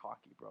like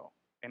hockey, bro,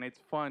 and it's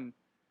fun,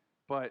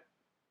 but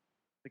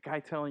the guy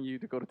telling you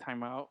to go to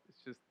timeout,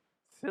 it's just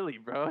silly,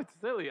 bro. It's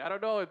silly. I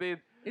don't know.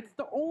 It's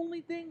the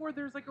only thing where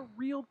there's like a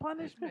real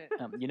punishment.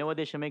 You know what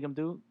they should make him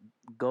do?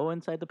 Go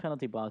inside the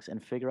penalty box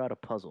and figure out a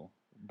puzzle.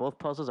 Both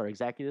puzzles are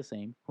exactly the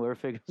same. Whoever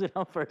figures it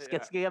out first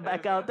gets to get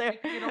back out there.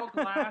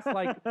 Glass,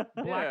 like black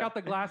Yeah. out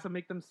the glass and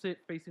make them sit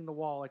facing the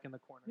wall, like in the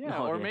corner. Yeah,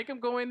 Oh, or yeah. make them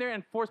go in there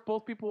and force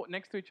both people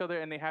next to each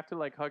other, and they have to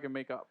like hug and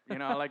make up. You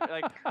know, like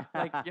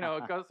you know,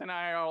 Gus and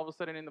I are all of a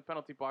sudden in the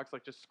penalty box,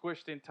 like just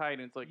squished in tight,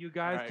 and it's like You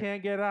guys all right.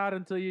 can't get out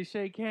until you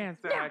shake hands.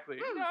 Exactly.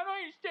 No,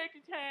 you shake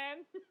his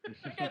hand.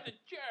 I got the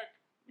jerk.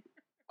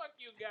 Fuck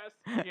you, Gus.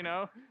 You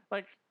know,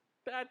 like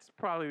that's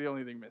probably the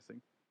only thing missing.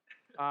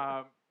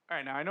 All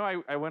right, now I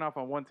know I went off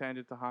on one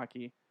tangent to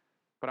hockey,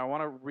 but I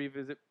want to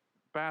revisit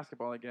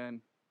basketball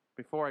again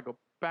before I go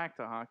back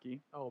to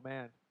hockey. Oh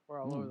man, we're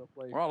all over the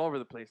place. We're all over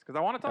the place because I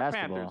want to talk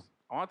Basketball. Panthers.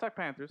 I want to talk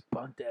Panthers,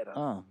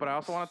 Oh, but I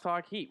also want to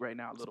talk Heat right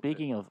now a little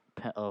speaking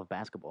of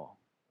basketball,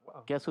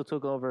 Wow. guess who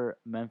took over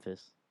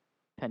Memphis?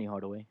 Penny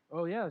Hardaway.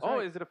 Oh yeah, bit. that's Oh,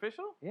 right. is it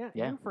official? Yeah,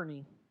 Yeah.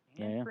 Anthony.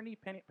 Yeah. Anthony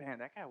Penny, man,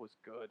 that guy was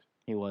good.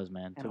 He was,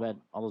 man. And Too bad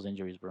all those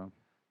injuries, bro.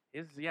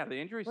 The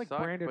injuries Like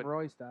suck, Brandon but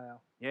Roy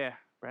style. yeah,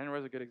 Brandon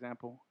Roy's a good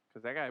example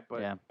because that guy.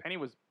 But Yeah. Penny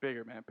was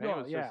bigger, man. Penny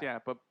Oh, was just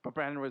but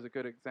Brandon Roy's a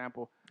good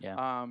example.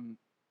 Yeah.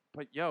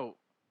 But yo,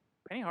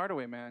 Penny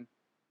Hardaway, man.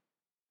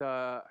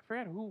 I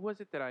forgot who was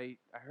it that I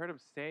heard him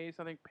say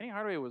something. Penny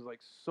Hardaway was like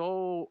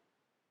so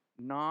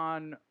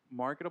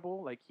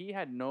non-marketable. Like he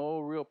had no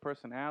real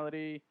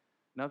personality,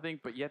 nothing.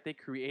 But yet they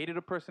created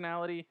a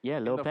personality Yeah,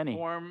 in Lil the Penny.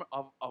 form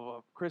of a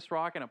Chris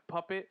Rock and a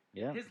puppet.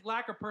 Yeah. His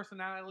lack of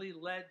personality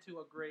led to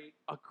a great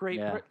A great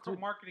Yeah. dude,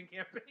 marketing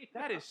campaign.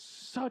 that is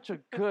such a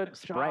good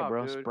Sprite, job,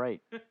 bro. dude.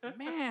 Sprite.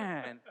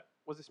 Man,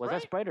 was it Was Sprite?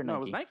 that Sprite or No, it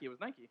was Nike? Nike. It was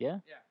Nike. Yeah.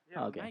 yeah. Yeah,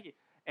 it was Okay. Nike.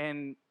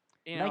 And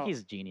you know,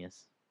 Nike's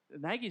genius.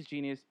 Nike's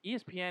genius.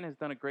 ESPN has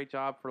done a great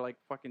job for like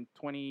fucking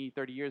 20,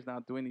 30 years now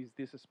doing these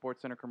This is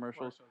Sports Center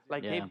commercials.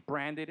 Like Yeah. they've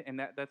branded and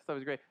that stuff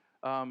is great.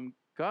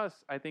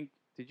 Gus, I think,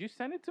 did you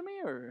send it to me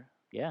or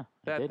Yeah. I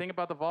that did. thing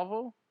about the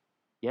Volvo?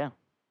 Yeah.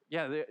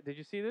 Yeah, did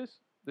you see this?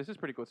 This is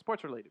pretty cool. It's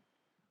sports related.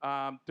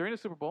 During the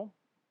Super Bowl,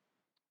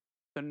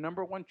 the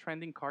number one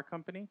trending car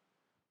company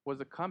was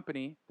a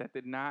company that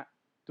did not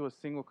do a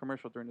single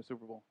commercial during the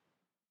Super Bowl.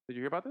 Did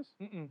you hear about this?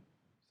 Mm-mm.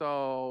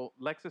 So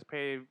Lexus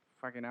paid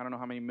fucking I don't know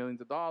how many millions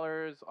of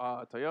dollars.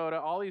 Toyota,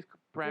 all these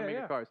brand Yeah, mega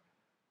yeah. cars.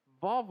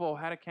 Volvo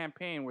had a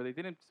campaign where they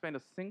didn't spend a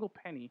single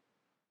penny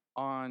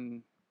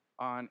on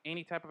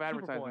any type of Bowl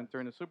advertisement ads.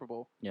 during the Super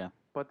Bowl. Yeah.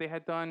 But they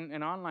had done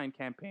an online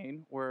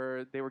campaign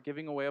where they were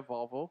giving away a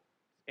Volvo.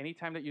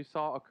 Anytime that you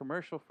saw a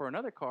commercial for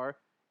another car,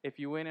 if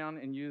you went on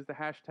and used the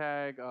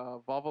hashtag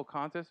Volvo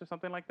contest or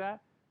something like that,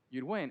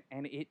 you'd win.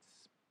 And it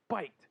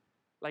spiked.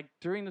 Like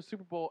during the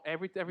Super Bowl,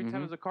 every time Mhm.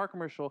 there was a car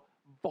commercial,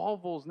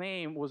 Volvo's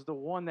name was the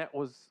one that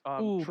was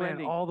Ooh,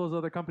 trending. man, all those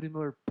other companies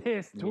were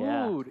pissed. Dude,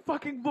 Yeah.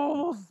 Fucking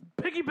Volvo's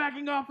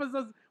piggybacking off us.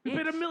 We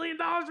paid $1 It's- million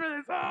for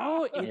this.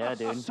 Oh, it's Yeah,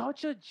 dude.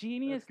 such a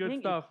genius That's good thing.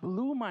 stuff. It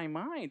blew my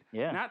mind.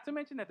 Yeah. Not to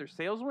mention that their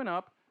sales went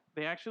up.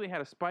 They actually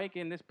had a spike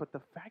in this, but the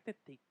fact that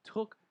they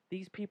took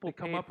these people They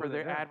come paid up for with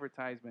their it, yeah.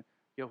 advertisement.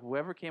 Yo,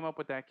 whoever came up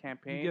with that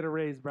campaign. You get a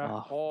raise, bro.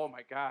 Oh. Oh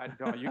my God!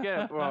 No, you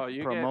get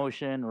you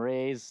Promotion,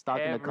 raise, stock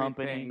get in the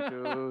company.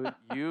 everything, dude.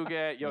 You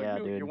get Yeah,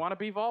 you dude. want to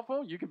be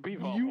Volvo? You can be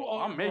Volvo. You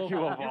are I'll make you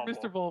a Volvo. Volvo. You're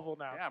Mr. Volvo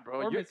now. Yeah,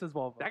 bro. Or You- Mrs.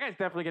 Volvo. That guy's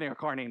definitely getting a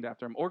car named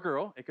after him, or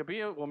girl. It could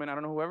be a woman. I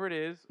don't know whoever it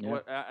is. Yeah.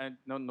 What,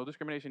 no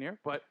discrimination here,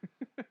 but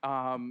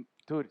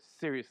dude,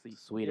 seriously,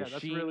 Swedish.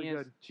 that's genius, really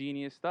good.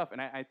 genius stuff.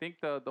 And I think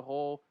the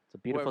whole It's a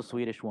beautiful whoever-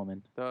 Swedish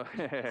woman. the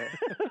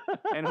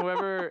and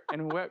whoever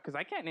because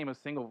I can't name a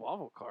single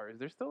Volvo car. Is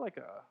there still like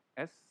a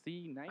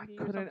SC90? I or couldn't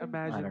something? I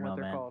imagine don't what know,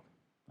 they're man. called.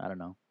 I don't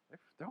know.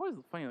 They're always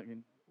funny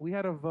looking. We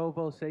had a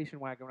Volvo station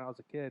wagon when I was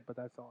a kid, but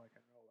that's all I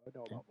can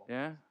know about Volvo.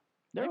 Yeah,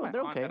 They're, I think my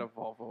they're aunt okay. had a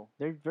Volvo.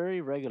 They're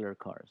very regular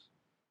cars.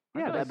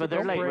 Yeah, I But, like but they're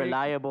super like brake.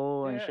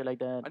 reliable and Yeah. shit like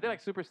that. I did like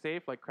super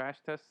safe, like crash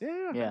tests.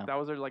 Yeah. Yeah. That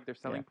was their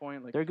selling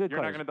point. Like They're good you're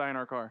not cars. gonna die in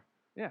our car.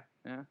 Yeah.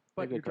 Yeah.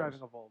 But They're you're good cars.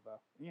 driving a Volvo.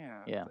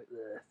 Yeah. Yeah. It's like, ugh.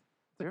 Has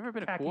there ever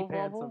been a Khaki cool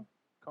pants Volvo? of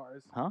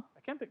cars. Huh? I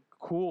can't think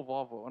cool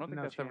Volvo. I don't think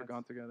No that's ever chance.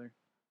 gone together.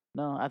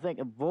 No, I think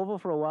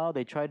Volvo for a while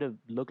they tried to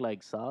look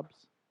like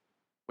Saabs.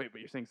 Wait, but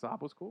you're saying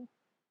Saab was cool?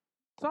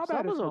 Saab Saab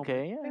had its was moment.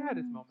 okay. Yeah. It had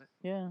its moment.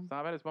 Yeah.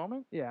 Saab at its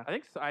moment? Yeah. I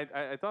think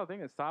I thought that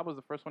Saab was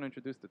the first one to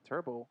introduce the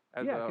turbo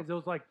as Yeah, a because it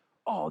was like,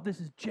 oh, this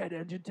is jet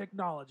engine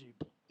technology.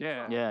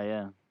 yeah. Yeah,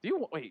 yeah. Do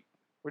you wait?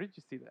 Where did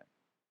you see that?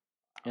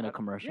 In a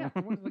commercial. Yeah,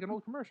 it was like an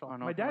old commercial. Oh,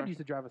 an My old dad commercial. used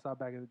to drive a Saab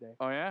back in the day.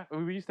 Oh yeah,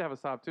 we used to have a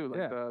Saab too, like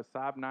Yeah. the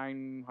Saab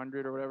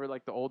 900 or whatever,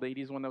 like the old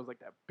 '80s one that was like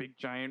that big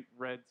giant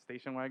red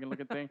station wagon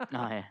looking thing. Oh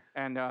yeah.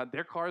 And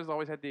their cars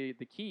always had the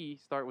key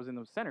start was in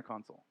the center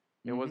console.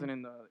 It Mhm. wasn't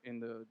in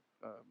the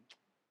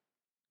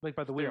Like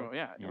by the steering wheel. wheel.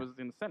 Yeah, Yeah. it was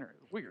in the center.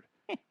 It was weird.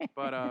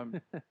 But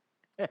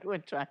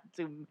Edwin trying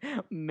to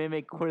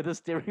mimic where the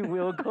steering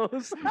wheel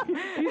goes.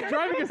 He's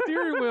driving a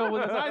steering wheel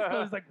with his eyes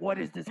closed. He's like, what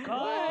is this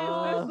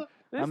car?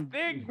 this I'm-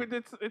 thing, but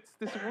it's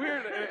this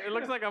weird. It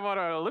looks like I'm on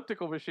an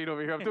elliptical machine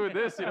over here. I'm doing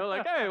this,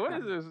 like, hey, what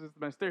is this? It's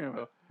my steering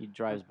wheel. He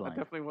drives I blind.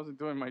 definitely wasn't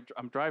doing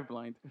I'm drive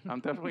blind. I'm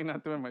definitely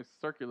not doing my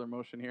circular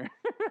motion here.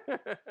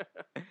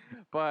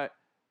 but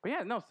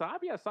yeah, no, Saab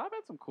had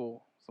some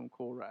cool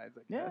rides.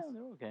 I Yeah, guess.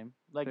 they're okay.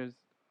 Like there's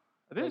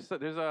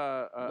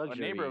a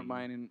neighbor of luxury.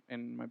 mine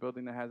in my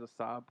building that has a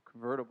Saab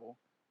convertible.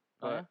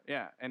 Oh, But,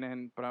 yeah, and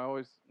then but I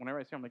always whenever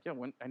I see him, I'm like, yeah,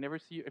 I never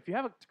see you. If you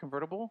have a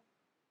convertible,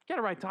 get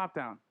it right top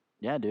down.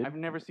 yeah, dude. I've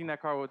never seen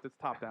that car with its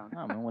top down.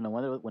 Oh, man, when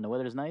the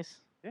weather's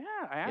nice. Yeah,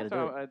 gotta I asked do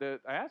her.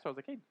 I was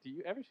like, hey, do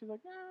you ever? She's like,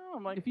 no.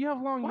 I'm like, If you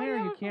have long Why hair, do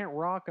you you have a- can't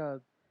rock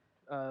a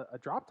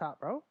drop top,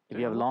 bro. If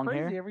you have You look long crazy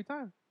hair. every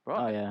time. bro,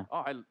 Oh yeah.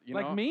 oh,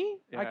 Like me,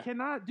 I yeah.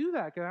 cannot do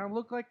that because I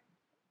look like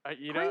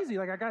you know, crazy.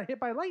 Like I got hit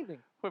by lightning.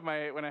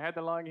 when I had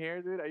the long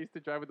hair, dude, I used to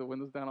drive with the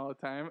windows down all the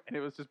time, and it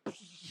was just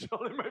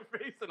all in my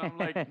face, and I'm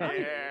like, Not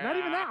yeah. Not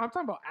even that. I'm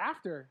talking about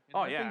after. And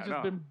Oh, that yeah, thing's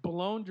just no. been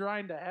blown dry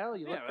into hell.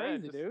 You Yeah, look man,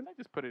 crazy, just, dude. I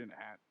just put it in a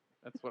hat.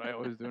 That's what I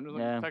always do. Just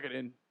Yeah. tuck it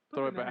in, Put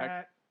throw it it in a back,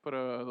 hat. put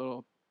a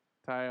little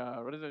tie.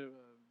 What is it?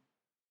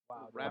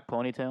 Wow, A wrap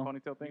ponytail.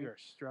 ponytail thing. you're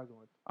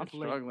struggling. I'm It's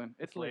late. struggling.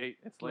 It's It's late. late.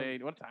 It's It's late.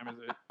 late. What time is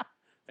it? Put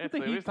It's the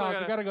late. We heat still talk.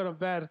 gotta- We gotta go to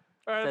bed.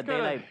 All right, It's let's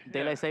go to-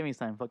 daylight savings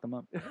time. Fuck them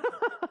up.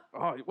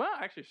 Oh well,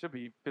 actually, it should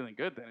be feeling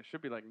good then. It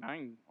should be like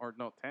 9 or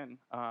no 10.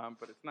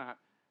 But it's not.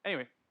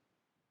 Anyway,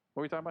 what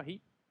were we talking about?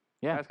 Heat.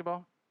 Yeah.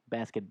 Basketball.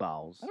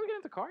 Basketballs. How do we get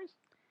into cars?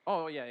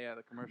 Oh yeah,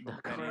 the commercial.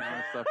 The Penny and all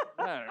that stuff.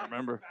 I don't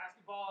remember.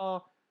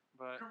 Basketball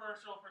But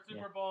commercial for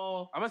Super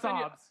Bowl. I'm gonna send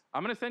you- Sobs.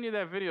 I'm gonna send you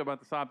that video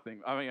about the Saab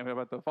thing. I mean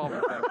about the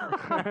Fallback thing,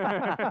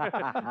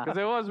 because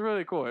it was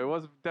really cool. It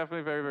was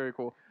definitely very very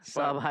cool.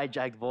 Sub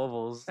hijacked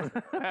Volvos.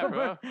 Yeah,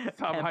 bro. Saab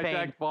Campaign.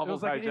 hijacked, It Volvo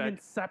was like an hijacked.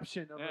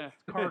 inception of Yeah.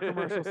 a car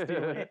commercial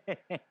stealing.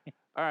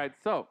 All right,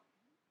 so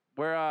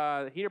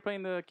we're Heat are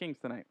playing the Kings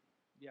tonight,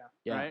 Yeah,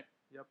 Yeah. right?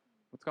 Yep.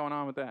 What's going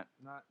on with that?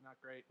 not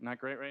great. Not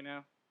great right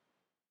now.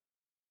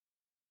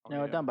 No,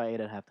 we're down by 8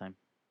 at halftime.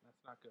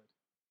 That's not good.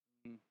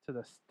 Mm. To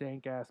the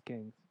stank ass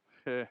Kings.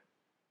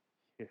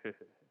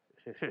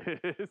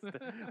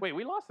 Wait,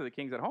 we lost to the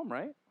Kings at home,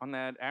 right? On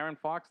that Aaron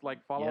Fox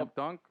follow-up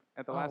dunk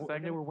at the last And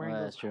second. they were wearing Oh,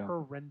 those that's true.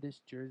 horrendous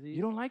jerseys.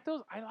 You don't like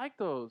those? I like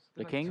those.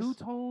 The Like Kings?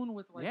 two-tone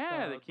with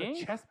Yeah, the Kings.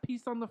 chest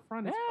piece on the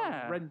front is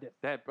Yeah. horrendous.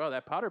 That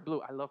powder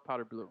blue. I love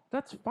powder blue.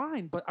 That's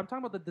fine, but I'm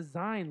talking about the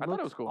design. I thought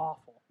it looks was cool.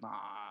 awful. Nah,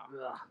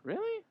 Ugh.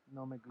 really?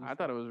 No, my goose. I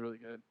thought it was really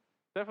good.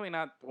 Definitely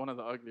not one of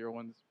the uglier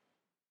ones.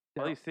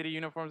 All Yeah. these city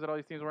uniforms that all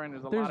these teams wearing.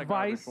 There's a There's lot of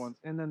garbage Vice, ones.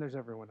 and then there's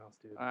everyone else,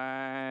 dude.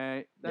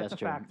 I That's yes, a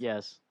true. fact.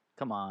 Yes.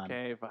 Come on.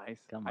 okay, Vice.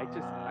 Come I you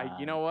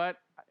on. know what?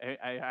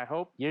 I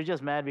hope. You're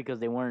just mad because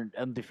they weren't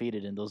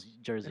undefeated in those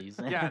jerseys.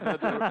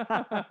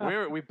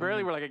 Yeah, we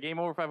barely were like a game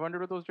over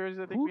 500 with those jerseys.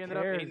 I think Who we ended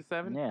cares? up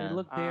 8-7. Yeah. They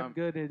look damn Um,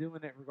 good. They're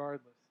doing it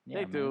regardless. Yeah,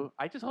 they man. do.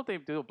 I just hope they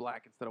do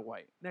black instead of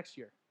white. Next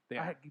year. They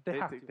They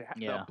have to.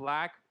 Yeah. The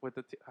black with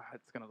the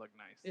it's gonna look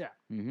nice. Yeah.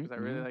 Mhm, 'Cause I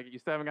really mhm. like it. You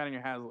still haven't gotten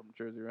your Haslam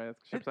jersey, right? It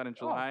ships out in Oh,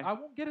 July. I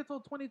won't get it till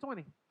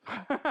 2020.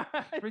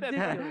 And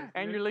ridiculous,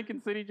 dude. your Lincoln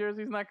City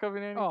jersey's not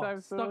coming in Oh, anytime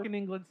soon. stuck in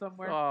England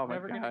somewhere. Oh, my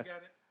Never God. gonna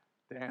get it.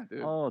 Damn,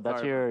 dude. Oh, that's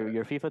Sorry about that.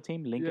 your FIFA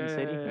team, Lincoln Yeah,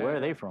 City. yeah, Where yeah. are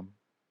they from?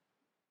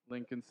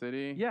 Lincoln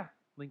City. Yeah,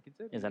 Lincoln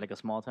City. Is that like a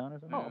small town or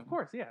something? Oh, of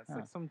course, yeah. It's Yeah.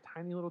 like some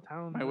tiny little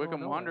town. in My the middle of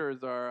Wickham nowhere.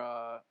 Wanderers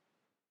are.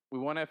 We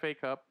won FA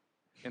Cup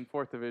in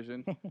 4th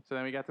division, so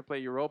then we got to play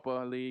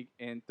Europa League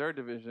in 3rd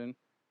division,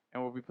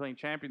 and we'll be playing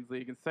Champions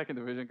League in 2nd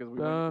division because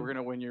we're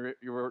gonna win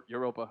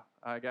Europa.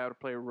 I got to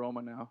play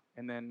Roma now,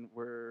 and then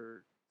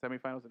we're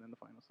semifinals and then the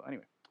finals. So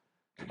anyway,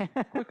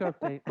 Quick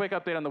update. quick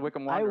update on the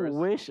Wickham I Wanderers.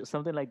 wish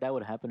something like that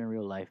would happen in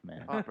real life,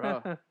 man. Oh,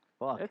 bro.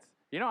 Fuck. It's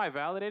I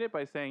validate it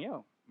by saying,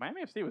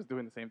 Miami FC was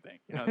doing the same thing.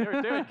 They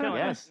were killing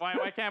Yes. it.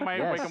 Why can't my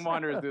Yes. Wickham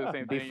Wanderers do the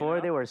same thing?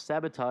 Before they were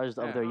sabotaged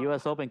of Yeah. their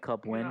U.S. Open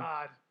Cup win.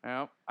 God.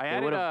 I They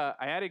added would've-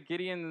 I added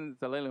Gideon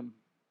Zalalim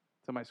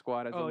to my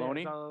squad as a Oh, yeah,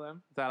 loanee. all of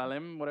them.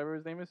 Zalalim, whatever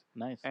his name is.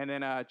 Nice. And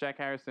then Jack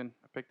Harrison,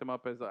 I picked him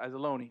up as a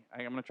loanee.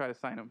 I'm gonna try to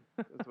sign him.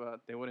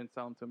 They wouldn't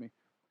sell him to me.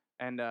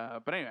 And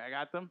but anyway, I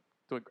got them.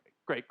 Doing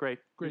great. Great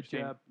Huge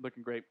team, job.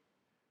 looking great.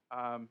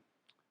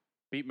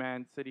 Beat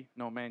Man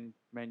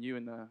U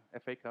in the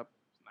FA Cup.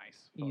 It's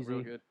nice. Felt real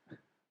Easy. good.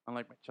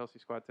 Unlike my Chelsea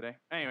squad today.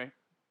 Anyway,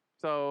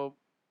 so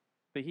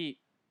the Heat.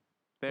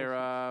 They're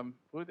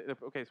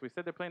okay. So we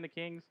said they're playing the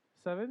Kings.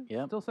 7?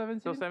 Yep. Still 7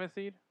 Still seed? 7th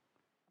seed.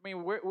 I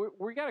mean,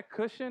 we got a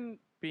cushion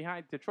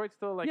behind Detroit.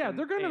 Still like yeah, in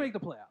they're going to 8th. make the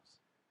playoffs.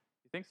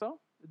 You think so?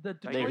 The Are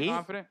Detroit, you Heat?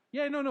 confident?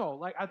 Yeah, no.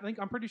 Like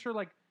I'm pretty sure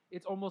like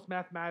it's almost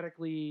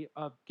mathematically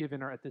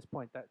given or at this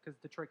point that because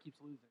Detroit keeps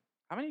losing.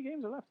 How many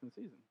games are left in the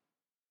season?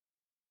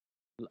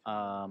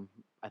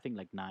 I think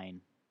like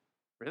 9.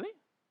 Really?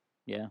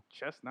 Yeah.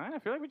 Just 9? I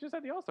feel like we just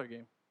had the All-Star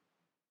game.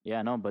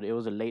 Yeah, no, but it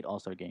was a late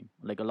All-Star game.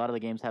 Like a lot of the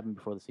games happened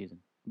before the season,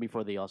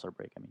 before the All-Star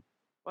break. I mean.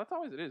 Well, that's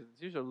always it is.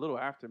 It's usually a little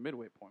after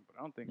midway point, but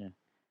I don't think. Yeah.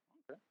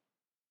 Okay.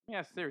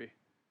 Yeah, Siri.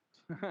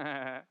 No,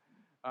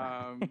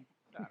 I'm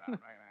not gonna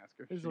ask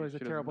her. This is She- always she a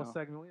doesn't terrible know.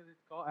 segment. We have to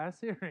call Ask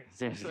Siri.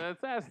 Seriously. So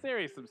let's ask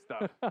Siri some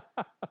stuff.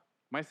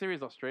 My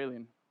Siri's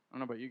Australian. I don't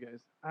know about you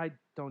guys. I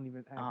don't even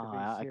activate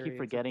I keep Siri. It's a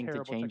forgetting to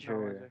terrible change her-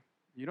 technology.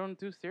 You don't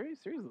do Siri?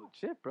 Siri's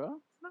legit, bro.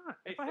 It's not.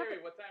 Hey If I have Siri,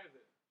 to- what time is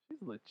it?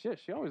 She's legit.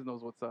 She always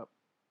knows what's up.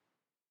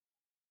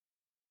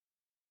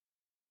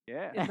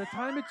 Yeah. in the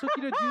time it took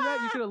you to do that,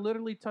 you could have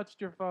literally touched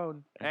your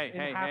phone. Hey, in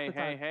hey, half hey, the hey,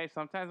 time. hey.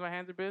 Sometimes my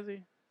hands are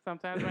busy.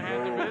 Sometimes my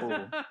hands are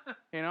busy. Oh.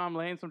 You know, I'm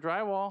laying some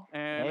drywall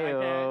and I can't,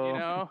 Heyo. you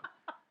know,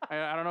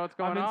 I don't know what's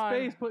going I'm in on.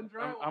 space putting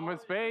drywall. I'm in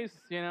space,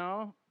 you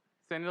know,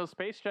 sending those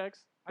space checks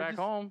I back just-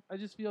 home. I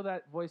just feel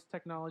that voice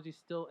technology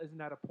still isn't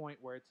at a point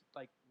where it's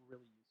like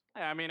really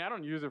useful. Yeah, I mean, I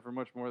don't use it for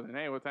much more than,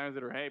 hey, what time is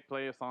it? Or, hey,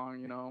 play a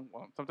song, you know.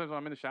 Well, sometimes when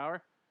I'm in the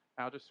shower,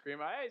 I'll just scream,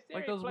 hey, Siri,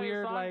 Like those play a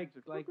weird, song. like,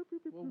 Just like boop, boop,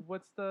 boop, boop, well, boop.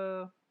 what's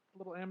the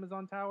little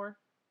Amazon tower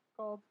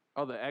called?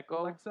 Oh, the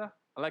Echo? Alexa.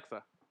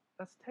 Alexa.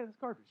 That's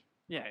garbage.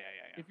 Yeah.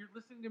 If you're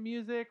listening to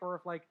music or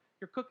if like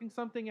you're cooking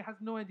something, it has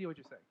no idea what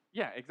you're saying.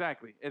 Yeah,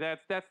 exactly. And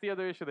that's the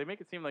other issue. They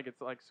make it seem like it's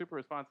like super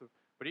responsive.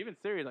 But even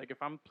Siri, like if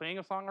I'm playing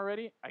a song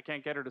already, I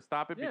can't get her to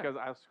stop it Yeah. because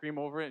I'll scream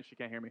over it and she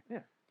can't hear me. Yeah.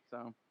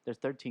 So There's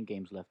 13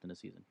 games left in the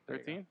season. There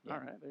you go. 13? Yeah. All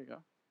right, there you go.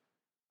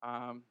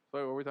 So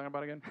what were we talking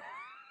about again?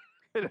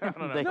 I don't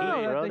know. The No,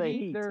 Heat, bro, the the Heat,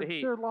 Heat. They're, The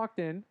Heat. they're locked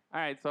in.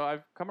 All right, so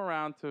I've come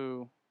around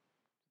to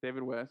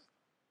David West.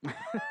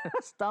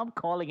 Stop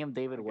calling him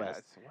David I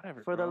West. guess,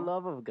 whatever. For the bro.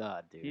 love of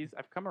God, dude.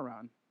 I've come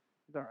around.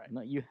 He's all right. No,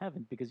 you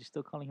haven't because you're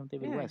still calling him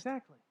David Yeah, West.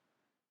 exactly.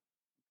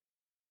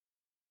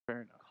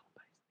 Fair enough.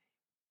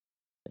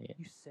 Call him by Say his it. name.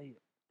 You say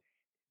it.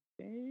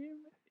 Dave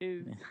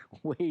is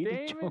Wade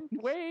David Jones.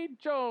 Wade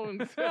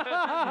Jones.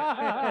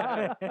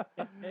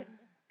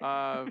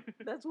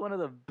 That's one of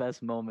the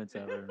best moments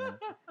ever, man.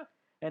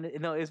 And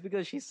no, it's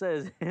because she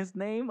says his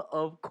name,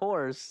 of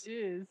course,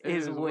 Is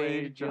is is Wade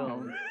Wade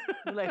Jones. Jones.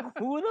 You're like,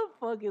 who the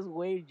fuck is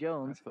Wade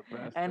Jones? That's the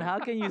best. And how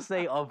can you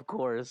say of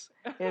course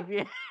if you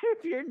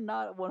if you're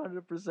not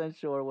 100%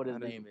 sure what his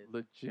That name is?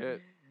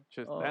 legit.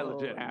 Just that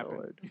legit Oh, happened.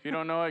 Lord. If you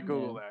don't know it,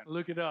 Google Yeah. that.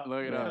 Look it up.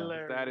 Look it Yeah. up.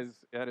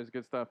 Hilarious. That is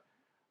good stuff.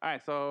 All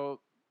right,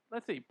 so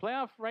let's see.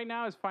 Playoff right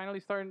now is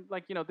finally starting.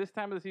 Like this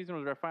time of the season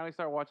was where I finally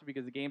started watching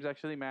because the games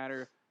actually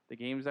matter. The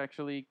games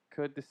actually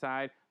could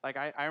decide. Like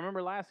I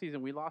remember last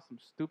season we lost some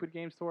stupid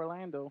games to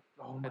Orlando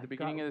Oh my at the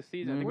beginning God. of the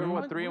season. I think Mhm. we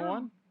were We're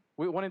 3-1.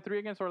 We 1-3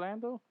 against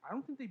Orlando, I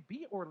don't think they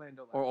beat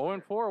Orlando last or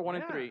 0-4, year. or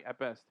 1-3 Yeah. at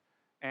best.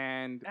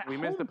 And At we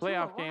missed the home, too, a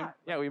playoff game. lot.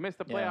 Yeah, we missed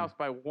the Yeah. playoffs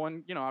by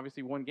one.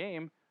 Obviously one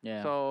game.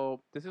 Yeah.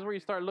 So this is where you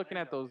start looking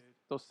at Orlando,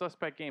 those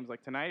suspect games,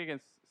 like tonight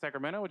against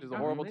Sacramento, which is a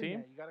Gotta horrible win team.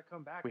 that. You got to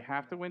come back. We and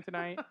have to that. win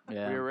tonight.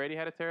 yeah. We already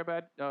had a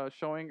terrible bad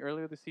showing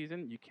earlier this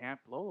season. You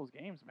can't blow those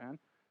games, man.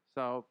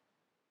 So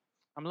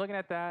I'm looking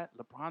at that.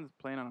 LeBron's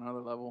playing on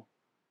another level.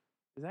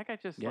 Is that guy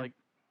just Yeah. like?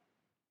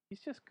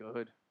 He's just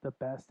good. The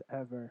best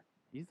ever.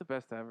 He's the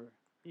best ever.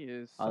 He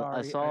is. I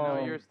Sorry, saw. I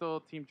know you're still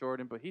Team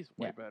Jordan, but he's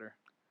way Yeah. better.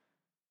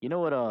 You know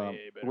what?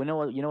 Way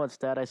better. You know what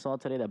stat I saw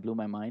today that blew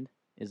my mind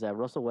is that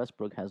Russell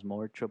Westbrook has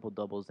more triple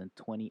doubles than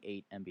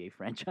 28 NBA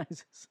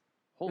franchises.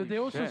 Holy They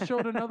also shit.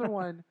 showed another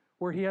one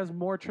where he has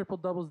more triple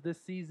doubles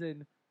this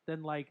season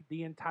than like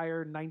the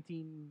entire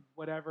 19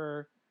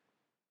 whatever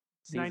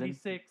Season?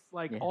 96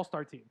 like Yeah.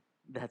 All-Star team.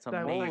 That's That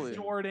was amazing. like Holy.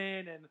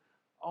 Jordan and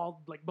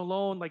all like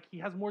Malone. Like he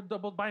has more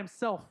doubles by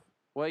himself.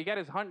 Well, he got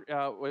his it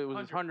was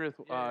his 100th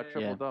Yeah.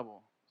 triple Yeah.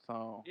 double.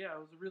 So Yeah, it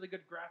was a really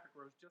good graphic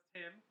where it was just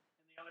him, and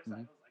the other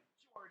side Mhm. was like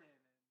Jordan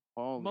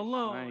holy and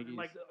Malone, and shnikes.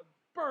 like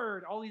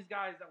Bird, all these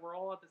guys that were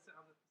all at the same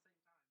time,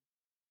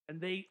 and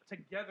they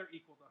together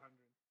equaled 100.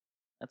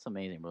 That's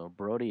amazing, bro.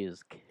 Brody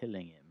is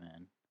killing it,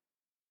 man.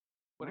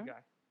 What a Huh?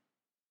 guy!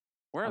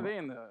 Where are I'm- they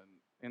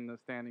in the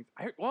standings?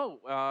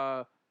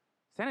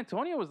 San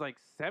Antonio was like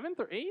 7th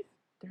or 8th.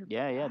 They're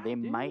Yeah, bad, they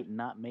dude. might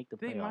not make the playoffs.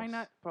 They might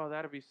not. Bro,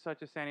 that'd be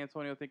such a San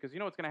Antonio thing because you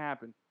know what's gonna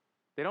happen?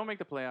 They don't make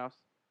the playoffs,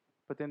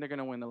 but then they're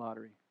gonna win the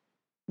lottery,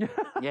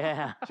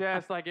 Yeah.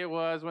 just like it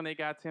was when they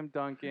got Tim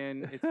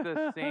Duncan. It's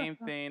the same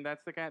thing.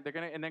 That's the kind. They're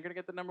gonna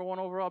get the number 1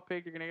 overall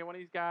pick. You're gonna get one of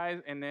these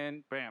guys, and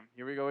then bam,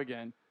 here we go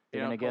again. They're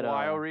You know, gonna get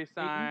Kawhi will a.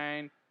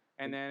 resign,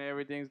 and then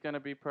everything's gonna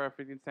be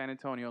perfect in San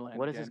Antonio land.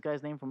 What is again. this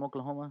guy's name from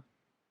Oklahoma?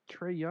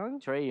 Trey Young,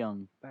 Trey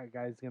Young. that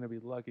guy's gonna be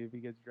lucky if he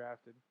gets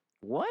drafted.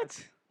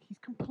 What? He's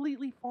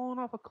completely fallen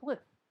off a cliff.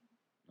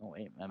 Oh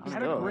wait, I'm I He don't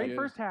had know a who great he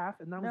first half,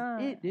 and that was Nah.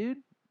 it,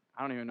 dude.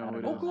 I don't even know I who don't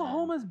it know, is. man.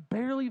 Oklahoma's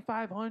barely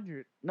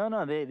 500.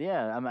 No, they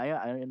yeah.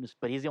 I understand,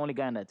 but he's the only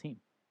guy on that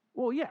team.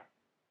 Well, yeah.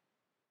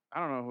 I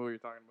don't know who you're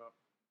talking about.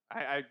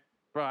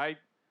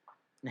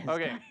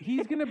 Okay.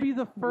 He's gonna be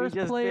the first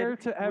player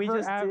to We ever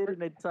just did average.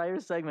 an entire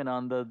segment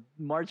on the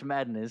March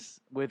Madness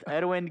with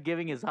Edwin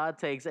giving his hot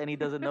takes, and he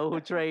doesn't know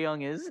who Trey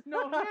Young is.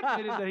 No, he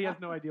admitted that he has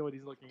no idea what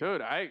he's looking at.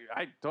 Dude, I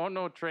don't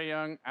know Trey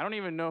Young. I don't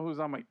even know who's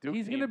on my Duke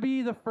He's team. gonna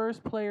be the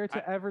first player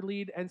to ever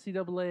lead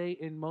NCAA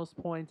in most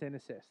points and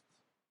assists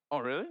Oh,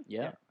 really?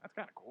 Yeah. That's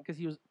kind of cool. because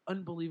he was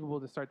unbelievable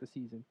to start the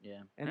season. Yeah.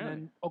 And Really?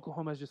 then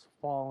Oklahoma's just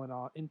fallen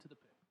off into the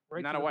pit.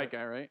 Right Not to a the white pit.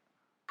 guy, right?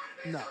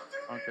 No,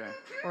 Okay.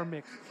 or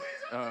mixed,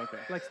 Oh, okay.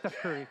 like Steph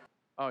Curry.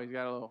 Oh, he's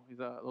a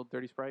little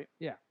dirty Sprite?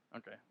 Yeah.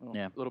 Okay.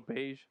 Yeah. Little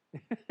beige.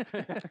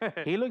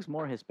 He looks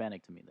more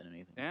Hispanic to me than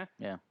anything. Yeah?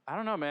 Yeah. I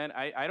don't know, man.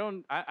 I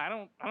don't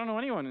know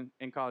anyone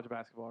in college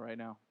basketball right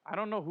now. I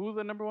don't know who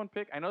the number one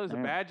pick. I know there's a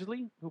Alright.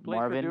 Badgley who plays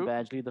Marvin for Duke.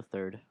 Badgley the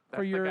third. That's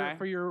for the your guy.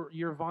 for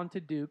your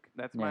vaunted Duke,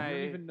 That's Yeah. my, You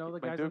don't even know the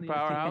my guys Duke on the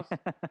powerhouse.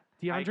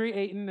 DeAndre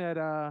Ayton at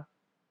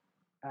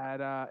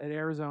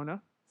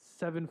Arizona,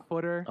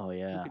 7-footer Oh who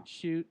yeah. could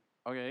shoot,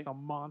 Okay. a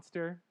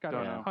monster. Got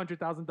Don't know.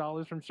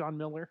 $100,000 from Sean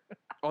Miller.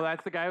 Oh,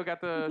 that's the guy who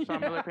got the Sean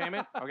Yeah. Miller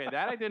payment? Okay,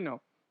 that I didn't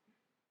know.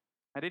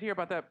 I did hear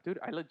about that. Dude,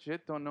 I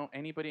legit don't know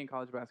anybody in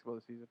college basketball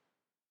this season.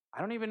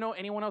 I don't even know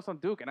anyone else on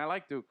Duke, and I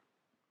like Duke.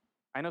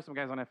 I know some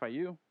guys on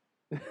FIU.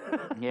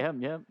 Yeah.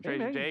 Yeah.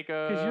 Tracy man,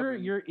 Jacob. Because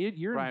and- you're Brian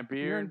you're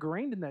Beard.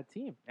 ingrained in that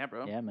team. Yeah,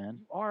 bro. Yeah, man.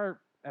 You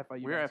are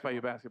FIU. We're basketball.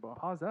 FIU basketball.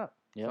 Pause up.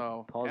 Yep.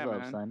 So, Pause yeah, up,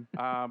 man. son.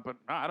 But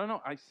I don't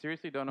know. I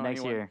seriously don't know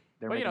Next anyone. year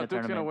they're But, making Duke's a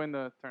going to tournament. win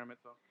the tournament,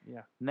 so.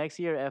 Next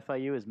year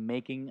FIU is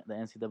making the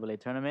NCAA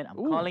tournament. I'm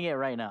Ooh. calling it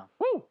right now.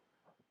 Woo!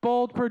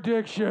 Bold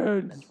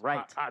predictions. That's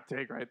right. Hot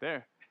take right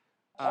there.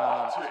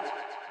 I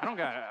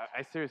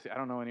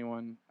don't know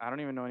anyone. I don't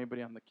even know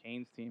anybody on the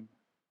Canes team.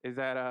 Is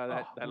that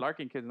that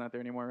Larkin kid's not there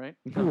anymore, right?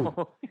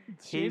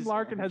 Shane He's-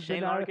 Larkin has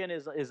Shane been out. Larkin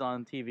is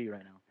on TV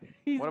right now.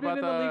 He's What been about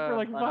in the league for the-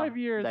 like Oh, no, 5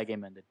 years. That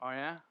game ended. Oh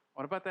yeah.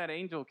 What about that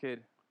Angel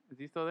kid? Is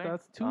he still there?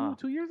 That's Ah.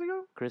 2 years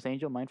ago. Chris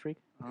Angel, Mind Freak.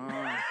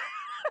 Oh.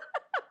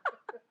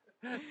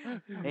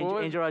 Angel, What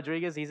was- Angel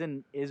Rodriguez, he's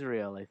in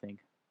Israel, I think,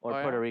 or Oh,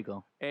 yeah? Puerto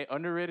Rico. A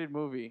underrated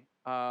movie.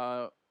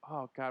 Oh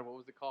God, what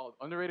was it called?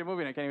 Underrated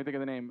movie, and I can't even think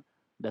of the name.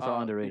 That's how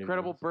underrated. it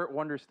Incredible is. Burt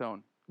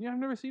Wonderstone. Yeah, I've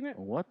never seen it.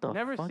 What the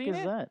Never fuck seen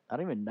is it? that? I've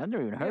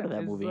never even heard of that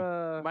it's, movie.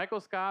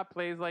 Michael Scott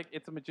plays like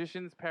it's a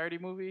magician's parody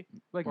movie.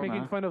 like Uh-huh.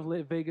 making fun of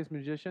Vegas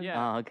magicians.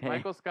 Yeah. Oh, okay.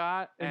 Michael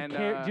Scott And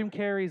and Jim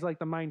Carrey's like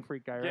the mind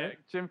freak guy, yeah, right?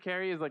 Jim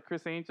Carrey is like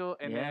Chris Angel,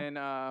 and Yeah. then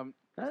I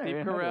never Steve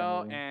even heard of that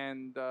Carell movie.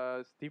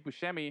 and Steve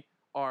Buscemi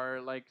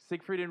are like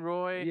Siegfried and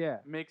Roy Yeah.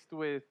 mixed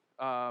with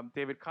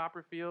David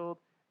Copperfield,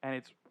 and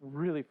it's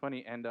really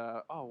funny. And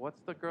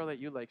what's the girl that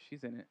you like?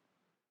 She's in it.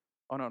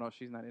 Oh no,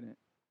 she's not in it.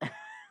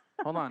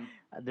 Hold on.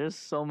 There's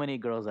so many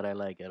girls that I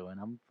like, Edwin.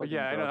 I'm fucking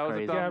Yeah, I know, girl that was a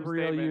crazy. dumb-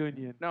 Gabrielle statement.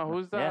 Union. No,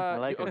 who's the? Yeah, I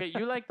like her. Okay,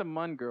 you like the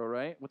Munn girl,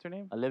 right? What's her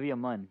name? Olivia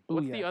Munn, Ooh,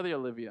 What's yeah. the other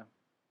Olivia?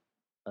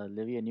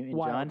 Olivia Newton-John.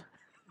 Wild.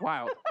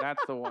 Wow,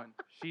 that's the one.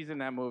 She's in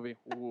that movie.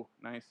 Ooh,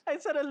 nice. I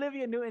said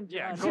Olivia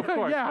Newton-John. Yeah, of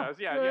course. Yeah, does.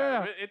 Yeah.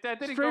 yeah. That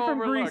didn't Straight go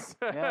from overlooked. Greece.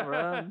 Yeah,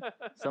 bro.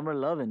 Summer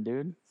loving,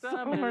 dude.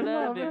 Summer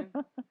loving.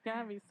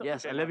 Got me so-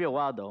 Yes, Okay, Olivia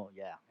Wilde, though.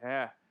 Yeah,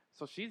 Yeah.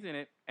 So she's in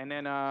it, and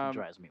then she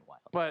drives me wild.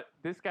 but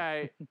this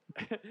guy,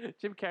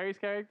 Jim Carrey's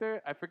character,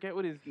 I forget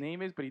what his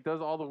name is, but he does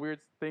all the weird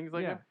things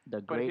like Yeah. him. The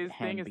But great his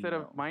thing instead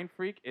of Hambino. mind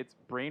freak, it's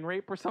brain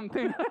rape or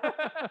something.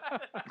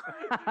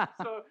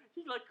 So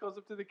he like goes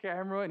up to the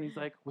camera and he's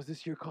like, "Was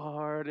this your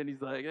card?" And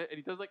he's like, and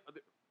he does like,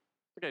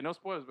 okay, no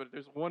spoilers, but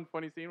there's one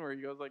funny scene where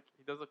he goes like,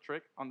 he does a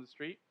trick on the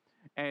street,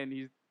 and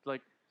he's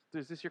like,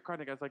 "Is this your card?"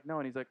 And the guy's like, "No,"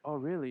 and he's like, "Oh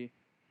really?"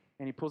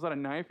 And he pulls out a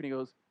knife and he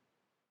goes,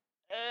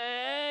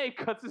 "Hey!"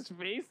 Cuts his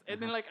face,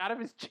 and then like out of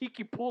his cheek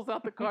he pulls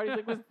out the card. He's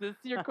like, "Was this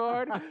your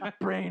card?"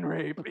 Brain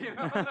rape. You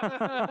know?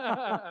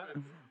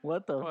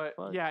 What the But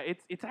fuck? yeah,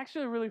 it's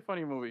actually a really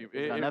funny movie.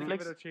 it on If- Netflix?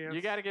 Give it a chance.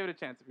 You got to give it a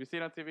chance. If you see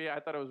it on TV, I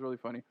thought it was really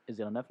funny. Is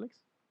it on Netflix?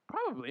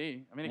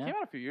 Probably. I mean, it Yeah. came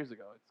out a few years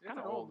ago. It's It's kind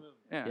an of old old. movie.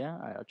 Yeah. Yeah, all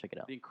right, I'll check it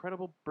out. The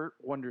Incredible Burt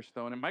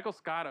Wonderstone and Michael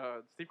Scott.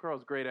 Steve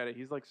Carell's great at it.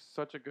 He's like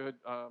such a good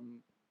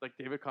like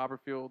David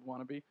Copperfield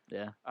wannabe.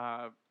 Yeah.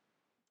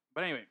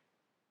 But anyway,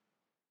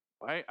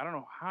 I don't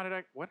know how did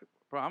I what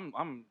bro.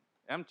 I'm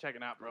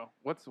checking out, bro.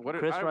 What? Chris how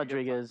did we get-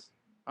 Rodriguez.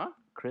 Huh?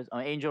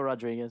 Angel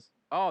Rodriguez.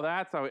 Oh,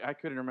 that's how I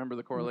couldn't remember the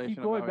We correlation. keep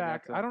of going how we got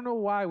back. to- I don't know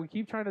why we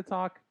keep trying to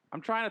talk.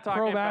 I'm trying to talk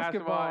Pro in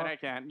basketball basketball. and I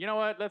can't. You know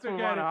what? Let's move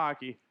Forget on to it.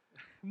 hockey.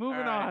 Moving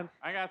All right. on.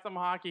 I got some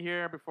hockey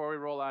here before we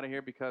roll out of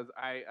here because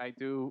I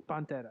do,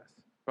 Panteras.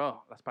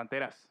 bro, Las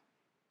Panteras.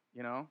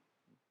 You know?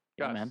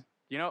 Yeah, Gus. man.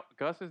 You know,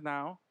 Gus is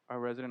now our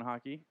resident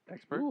hockey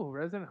expert. Ooh,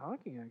 resident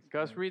hockey expert.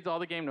 Gus reads all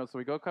the game notes, so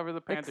we go cover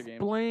the Panther games.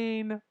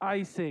 Explain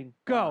icing.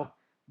 Go.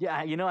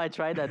 Yeah, you know, I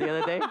tried that the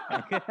other day.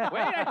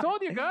 Wait, I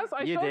told you, Gus.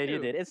 I you showed did, you.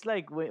 you did. It's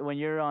like when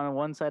you're on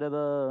one side of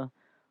the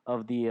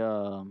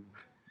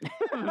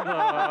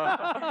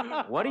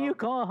what do you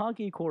call a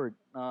hockey court?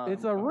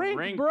 It's a rink,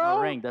 rink. bro.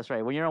 A ring. That's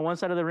right. When you're on one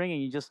side of the ring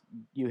and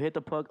you hit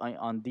the puck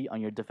on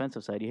your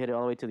defensive side, you hit it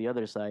all the way to the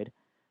other side,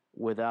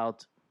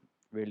 without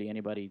really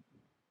anybody.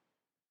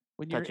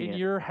 When you're touching in it.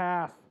 your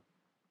half,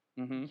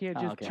 Mm-hmm. you can't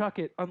Oh, just okay. chuck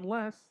it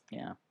unless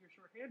Yeah. you're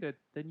shorthanded.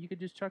 Then you can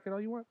just chuck it all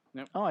you want.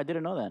 Oh, I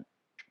didn't know that.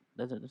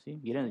 That's it. See,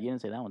 you didn't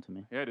say that one to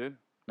me. Yeah, I did.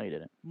 No, you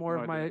didn't. More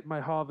No, of I my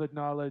Harvard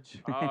knowledge.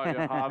 Oh,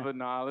 your Harvard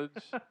knowledge.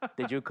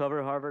 Did you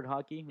cover Harvard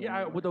hockey?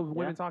 Yeah, with the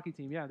women's hockey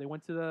team. Yeah, they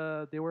went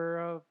to they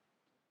were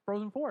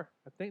Frozen Four.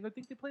 I think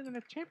they played in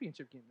a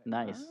championship game.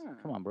 There. Nice. Ah.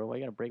 Come on, bro. Why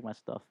you gotta break my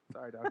stuff?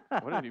 Sorry, dog.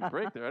 What did he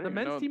break there? I The didn't even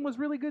men's know. team was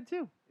really good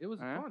too. It was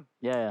Yeah? fun.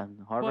 Yeah,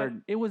 Harvard.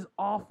 But it was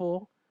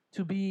awful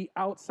to be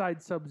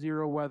outside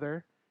sub-zero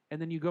weather,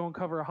 and then you go and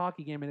cover a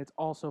hockey game, and it's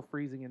also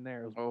freezing in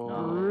there. It was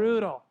Oh,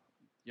 brutal.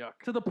 yuck.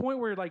 To the point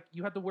where like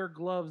you had to wear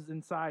gloves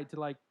inside to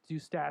like do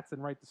stats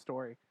and write the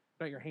story.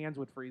 But your hands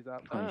would freeze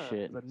up. Holy shit.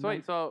 It was a So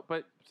wait,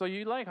 night- so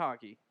you like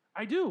hockey?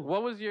 I do.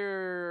 What was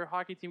your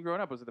hockey team growing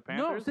up? Was it the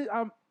No, Panthers? see,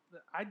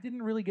 I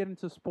didn't really get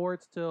into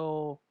sports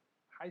till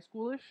high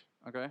schoolish,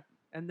 Okay.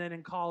 and then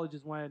in college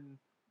is when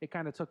it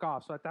kind of took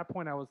off. So at that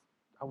point, I was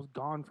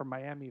gone from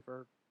Miami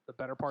for the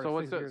better part So of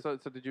what's 6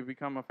 years. so did you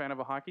become a fan of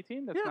a hockey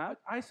team? That's yeah, not.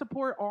 I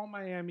support all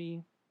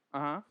Miami,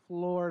 Uh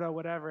Florida,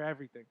 whatever,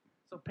 everything.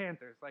 So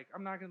Panthers, like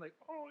I'm not gonna like,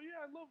 oh yeah,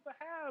 I love the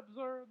Habs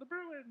or the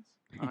Bruins.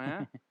 huh. Oh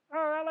yeah.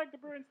 Oh, I like the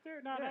Bruins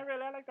too. No, Yeah. not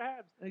really. I like the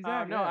Habs.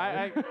 Exactly. no,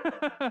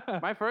 I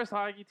My first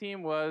hockey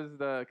team was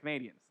the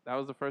Canadians. That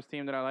was the first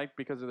team that I liked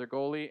because of their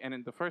goalie. And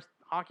then the first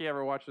hockey I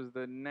ever watched was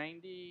the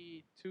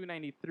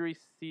 92-93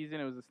 season.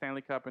 It was the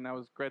Stanley Cup, and that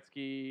was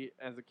Gretzky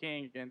as a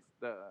king against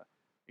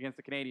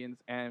the Canadians,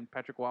 and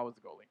Patrick Waugh was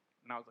the goalie.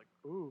 And I was like,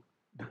 ooh,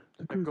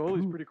 that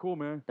goalie's pretty cool,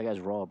 man. That guy's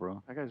raw,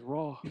 bro. That guy's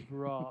raw.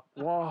 raw.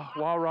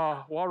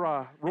 Wah,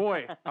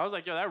 Roy. I was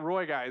like, yo, that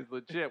Roy guy is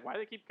legit. Why do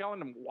they keep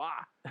calling him Wah?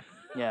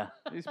 Yeah,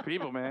 These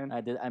people, man.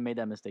 I made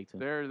that mistake too.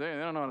 They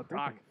don't know how to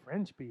talk. Freaking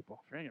French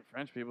people. Freaking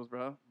French peoples,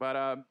 bro. But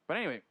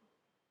anyway,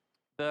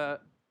 the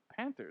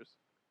Panthers,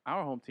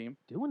 our home team,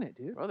 Doing it,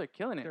 dude. bro, they're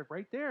killing it. They're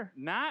right there.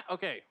 Not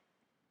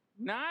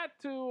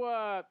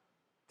to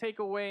take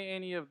away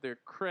any of their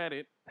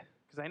credit,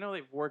 because I know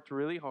they've worked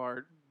really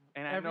hard,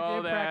 and I Every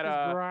know day that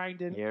practice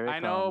grinding. Here it I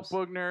know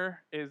comes. Bugner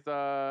is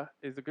a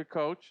good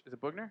coach. Is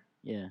it Bugner?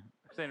 Yeah,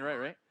 I'm saying it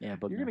right? yeah,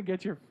 but You're gonna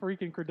get your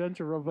freaking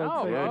credential revoked.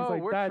 No, saying bro, things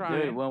like we're that, trying.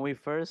 dude. dude, when we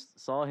first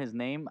saw his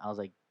name, I was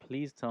like,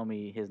 please tell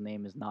me his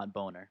name is not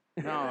Boner.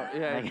 No,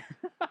 yeah, Like,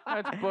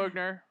 it's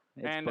Bugner.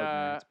 it's And,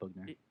 Bugner. It's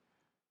Bugner.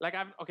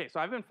 he- So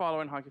I've been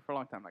following hockey for a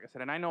long time, like I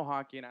said, and I know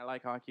hockey and I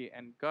like hockey.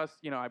 And Gus,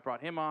 I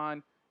brought him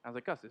on. I was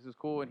like, Gus, this is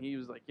cool, and he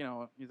was like,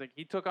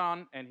 he took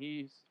on and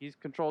he's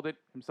controlled it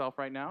himself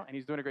right now, and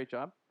he's doing a great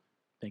job.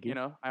 Thank you.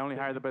 I only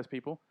hire the best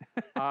people.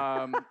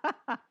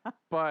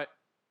 But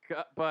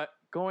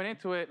going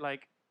into it,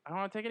 like, I don't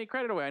want to take any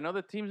credit away. I know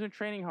the team's been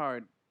training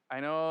hard. I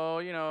know,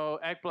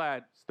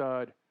 Ekblad,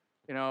 stud.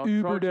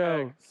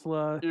 Uberdo,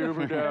 slut.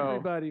 Uberdo.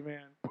 Everybody,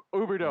 man.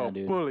 Uberdo, Yeah,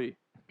 dude. bully.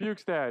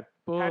 Bukestad,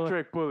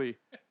 hat-trick bully.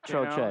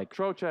 Trocheck.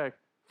 Trocheck,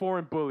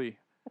 foreign bully.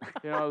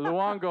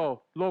 Luongo,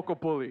 local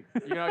bully.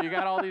 You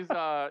got all these.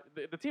 The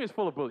team is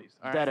full of bullies.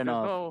 All right? That There's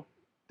enough. no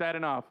that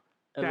enough.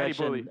 Daddy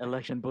bully.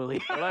 Election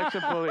bully.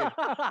 Election bully.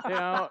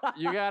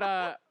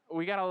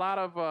 We got a lot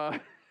of.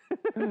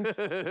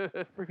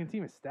 Freaking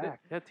team is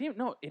stacked. That team,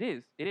 no, it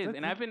is,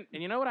 That's and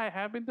you know what I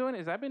have been doing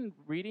is I've been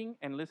reading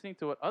and listening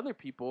to what other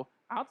people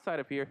outside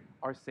of here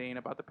are saying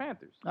about the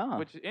Panthers, Ah.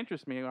 which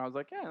interests me. And I was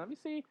like, yeah, let me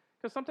see,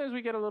 because sometimes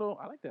we get a little.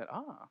 I like that.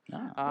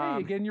 Ah.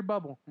 Hey, you get in your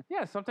bubble.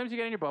 Yeah, sometimes you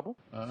get in your bubble.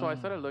 So I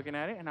started looking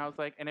at it, and I was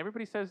like, and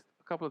everybody says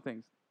a couple of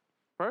things.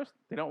 First,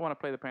 they don't want to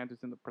play the Panthers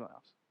in the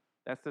playoffs.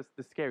 That's just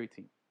the scary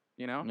team,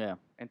 Yeah.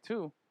 And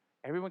two,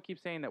 everyone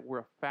keeps saying that we're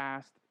a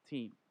fast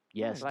team.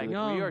 Yes, Like dude.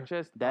 Young. we are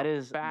just That a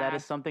is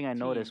fast something I team.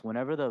 noticed.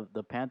 Whenever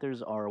the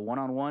Panthers are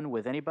one-on-one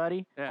with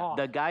anybody, Yeah. Oh.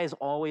 the guy's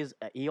always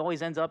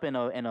ends up in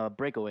a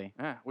breakaway.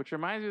 Yeah, which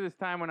reminds me of this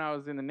time when I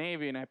was in the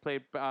Navy and I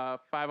played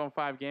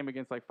 5-on-5 game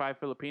against like 5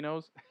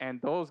 Filipinos, and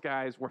those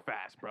guys were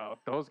fast, bro.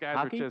 Those guys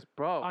Hockey? were just,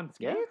 bro. On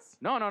Yeah. skates?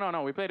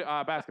 No. We played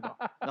basketball.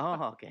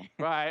 Oh, okay.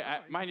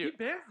 Right, mind you. He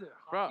bans it.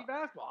 Bro. Hockey,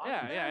 basketball.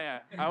 Yeah.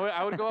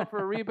 I would go up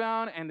for a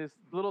rebound, and this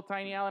little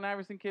tiny Allen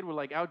Iverson kid would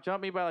like out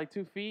jump me by like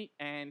 2 feet,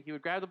 and he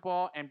would grab the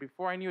ball, and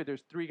before I knew it,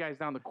 there's 3 guys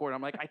down the court.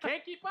 I'm like, I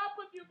can't keep up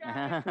with you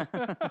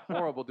guys.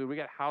 Horrible, dude. We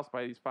got housed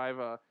by these 5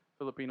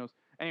 Filipinos.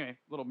 Anyway,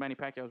 little Manny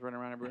Pacquiao's running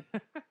around everywhere.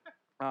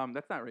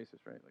 That's not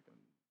racist, right? Like,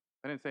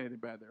 I didn't say anything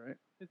bad there, right?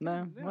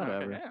 No, Yeah.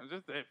 whatever. Okay, yeah, it was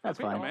just That's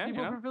Filipino, fine. man.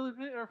 People You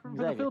know? from, from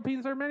Exactly. the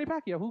Philippines are Manny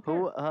Pacquiao. Who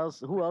cares?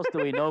 Who else do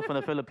we know from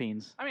the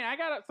Philippines? I mean, I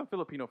got some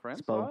Filipino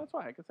friends, Spo. so that's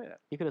why I can say that.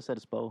 You could have said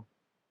Spo.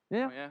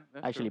 Yeah. Oh, yeah,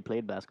 that's Actually true.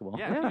 played basketball.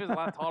 Yeah, he was a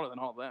lot taller than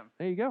all of them.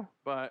 There you go.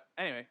 But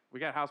anyway, we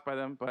got housed by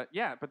them. But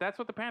yeah, but that's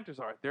what the Panthers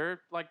are.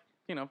 They're like,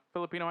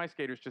 Filipino ice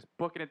skaters just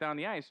booking it down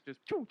the ice,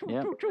 just choo, choo,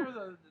 Yeah. choo, choo.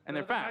 And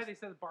they're the night fast. They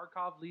said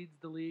Barkov leads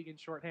the league in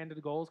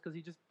shorthanded goals because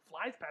he just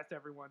flies past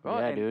everyone. Well,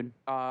 Yeah, and, dude.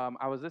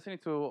 I was listening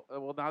to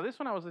now this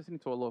one I was listening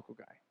to a local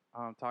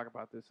guy talk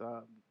about this.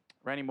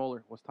 Randy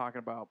Moeller was talking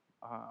about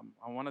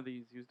on one of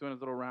these. He was doing his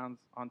little rounds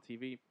on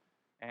TV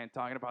and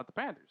talking about the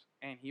Panthers,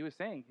 and he was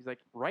saying he's like,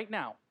 right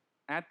now,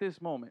 at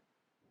this moment,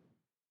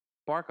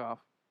 Barkov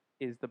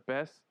is the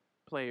best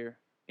player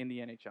in the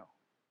NHL.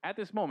 At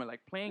this moment,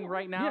 like playing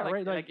right now, Yeah, like,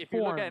 right, like like if you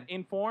look form. at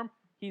in form,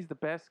 he's the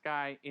best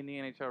guy in the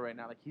NHL right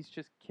now. Like he's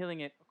just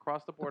killing it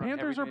across the The board. on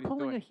Panthers are everything he's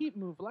pulling a doing. Heat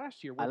move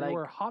last year where I they like-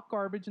 were hot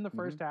garbage in the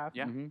first half,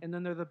 Yeah. Mhm. and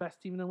then they're the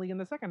best team in the league in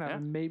the second half. Yeah.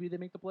 And maybe they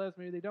make the playoffs,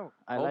 maybe they don't.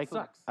 I Hope like so.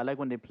 Sucks. I like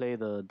when they play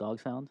the dog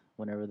sound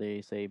whenever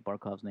they say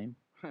Barkov's name.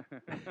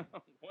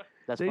 What?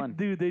 That's They fun.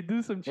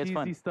 do some It's cheesy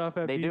fun. stuff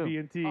at They do.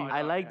 BB&T. Oh,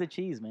 I no, like yeah. the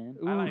cheese, man.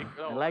 I like, Ooh.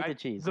 no, I like the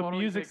cheese. the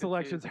totally music dig the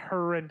selection's cheese.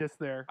 horrendous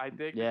there. I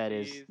dig. Yeah, the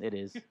it is. cheese. It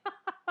is.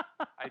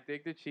 I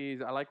dig the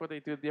cheese. I like what they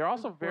do. They're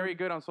also very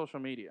good on social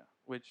media,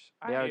 which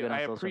They are I, good on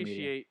I social media.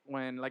 appreciate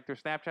when like their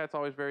Snapchat's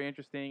always very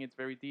interesting. It's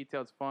very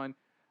detailed. It's fun.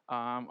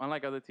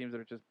 Unlike other teams that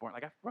are just boring.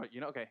 Like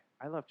okay,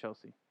 I love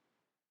Chelsea.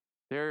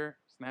 Their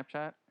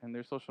Snapchat and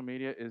their social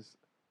media is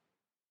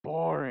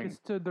boring.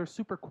 They're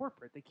super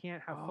corporate. They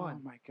can't have Oh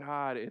fun. my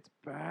god, it's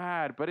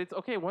bad. But it's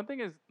okay. One thing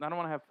is I don't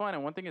want to have fun,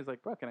 and one thing is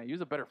like, bro, can I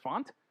use a better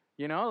font?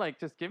 You know, like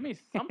just give me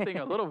something,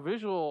 a little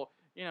visual,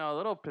 a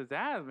little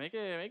pizzazz. Make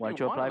Why don't me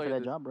you wanna apply look for at that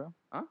this. job, bro?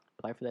 Huh?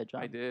 Apply for that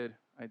job. I did.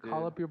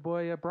 Call up your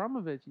boy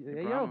Abramovich.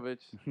 Hey, yo.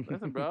 Abramovich.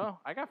 Listen, bro,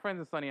 I got friends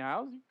in Sunny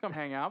Isles. You can come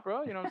hang out,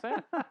 bro. You know what I'm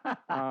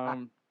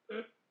saying?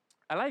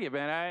 I like it,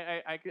 man.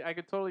 I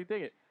could totally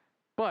dig it.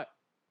 But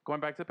going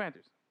back to the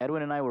Panthers.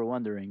 Edwin and I were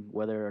wondering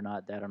whether or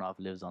not Dadonov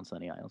lives on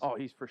Sunny Isles. Oh,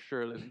 he's for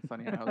sure lives in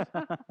Sunny Isles.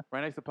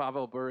 Right next to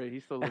Pavel Bure. He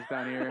still lives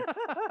down here.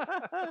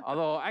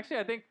 Although, actually,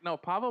 I think, no,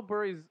 Pavel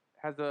Bure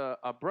has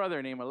a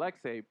brother named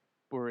Alexei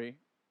Bure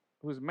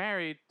who's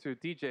married to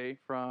DJ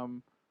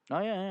from Oh,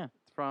 yeah.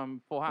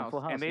 Full House.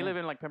 Full House, And they yeah. live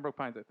in, like, Pembroke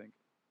Pines, I think.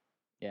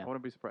 Yeah. I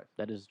wouldn't be surprised.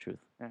 That is the truth.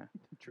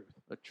 Truth.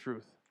 The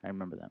truth. I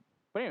remember that.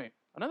 But anyway,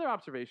 another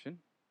observation.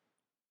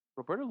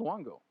 Roberto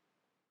Luongo.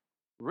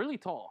 Really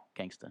tall.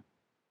 Gangsta.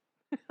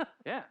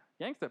 Yeah,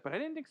 gangsta. But I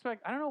didn't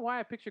expect. I don't know why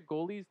I picture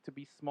goalies to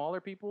be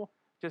smaller people,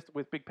 just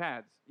with big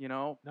pads.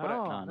 No, But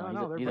I-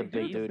 No, he's They're a big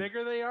big. dude. The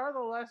bigger they are, the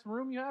less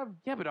room you have.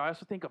 yeah, but I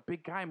also think a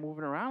big guy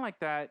moving around like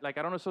that. Like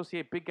I don't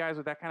associate big guys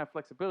with that kind of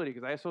flexibility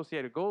because I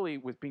associate a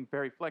goalie with being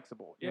very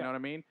flexible. You Yeah. know what I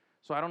mean?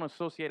 So I don't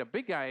associate a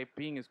big guy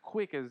being as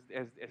quick as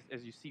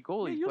you see Yeah,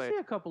 goalies you'll play. see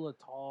a couple of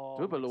tall,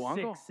 Dude, but like,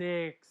 Luongo?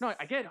 6'6". No,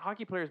 I get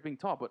hockey players being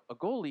tall, but a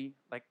goalie,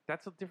 like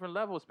that's a different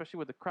level, especially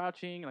with the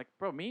crouching. Like,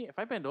 bro, me, if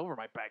I bend over,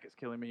 my back is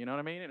killing me. You know what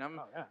I mean? And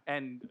Oh yeah.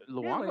 and Yeah,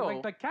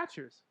 Luongo, like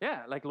catchers.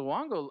 yeah, like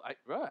Luongo, I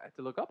had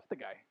to look up at the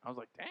guy. I was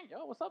like, dang,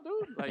 yo, what's up,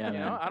 dude? Like, Yeah, you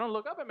man. know, I don't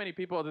look up at many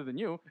people other than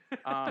you.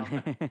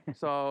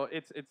 So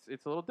it's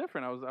a little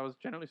different. I was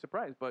genuinely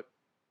surprised, but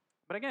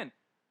again,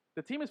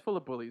 the team is full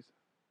of bullies.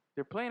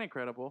 They're playing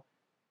incredible,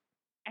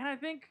 and I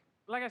think,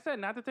 like I said,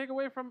 not to take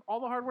away from all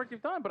the hard work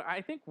you've done, but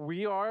I think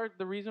we are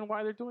the reason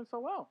why they're doing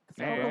so well. It's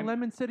called the And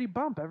Lemon City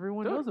Bump.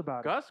 Everyone Dude, knows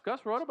about it.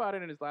 Gus wrote about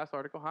it in his last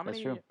article. How That's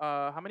many true.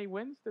 how many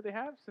wins did they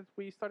have since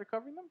we started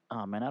covering them?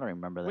 Oh man, I don't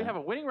remember that. We have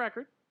a winning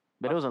record,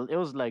 but it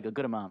was like a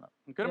good amount.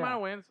 a good Yeah. amount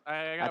of wins.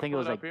 I gotta think it pull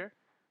was up like- here.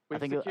 I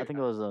think it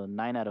was a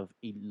 9 out of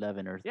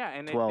 11 or Yeah,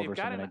 and 12 they've or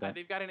got something in, like that.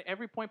 they've got in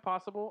every point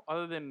possible,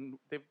 other than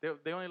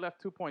they only left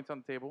 2 points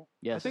on the table.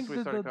 Yes. I think we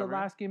the started covering.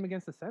 last game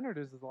against the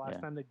Senators is the last Yeah.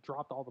 time they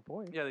dropped all the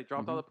points. Yeah, they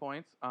dropped all Mhm. the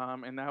points,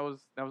 and that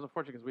was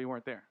unfortunate because we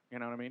weren't there. You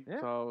know what I mean?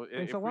 Yeah. So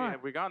Thanks if a lot.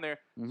 had we gone there,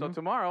 so Mhm.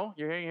 tomorrow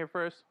you're hearing here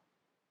first.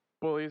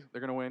 Bullies,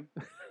 they're gonna win.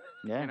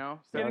 Yeah. You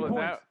know, Getting simple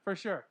as points that for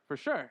sure. for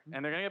sure,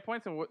 and they're gonna get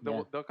points, and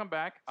Yeah. they'll come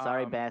back.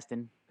 Sorry,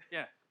 Baston.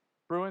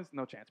 Bruins,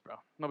 no chance, bro.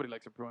 Nobody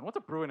likes a Bruin. What's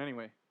a Bruin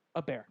anyway?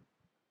 A bear.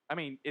 I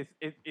mean, is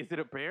it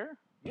a bear?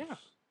 Yeah.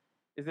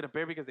 Is it a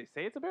bear because they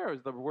say it's a bear, or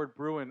is the word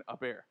Bruin a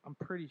bear? I'm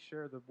pretty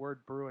sure the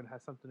word Bruin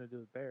has something to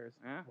do with bears.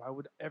 Yeah. Why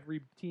would every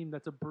team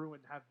that's a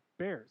Bruin have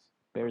bears?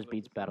 Bears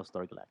beats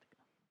Battlestar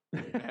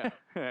Galactica.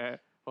 Yeah.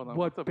 Hold on. What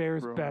what's a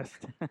bear's Bruin?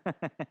 best?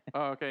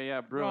 Oh, okay, yeah,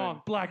 Bruin.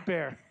 Wrong. Black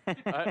bear.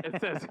 It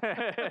says.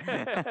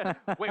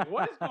 Wait,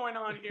 what is going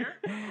on here,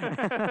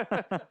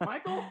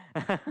 Michael?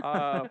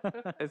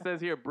 It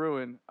says here,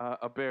 Bruin,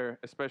 a bear,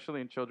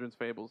 especially in children's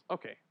fables.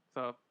 Okay,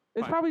 so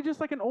It's fine. probably just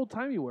like an old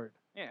timey word.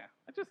 yeah,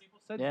 I just People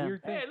said Yeah.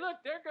 weird things. hey, look,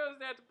 there goes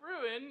that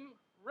Bruin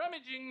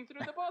rummaging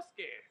through the bosque.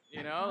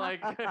 You know,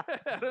 like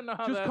I don't know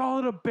how Just that. call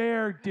it a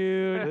bear,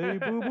 dude. Hey,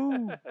 boo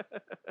boo.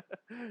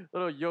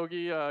 Little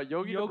Yogi the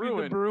Yogi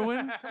Bruin. the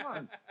Bruin? Come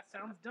on.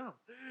 Sounds dumb.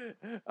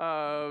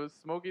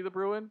 Smokey the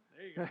Bruin.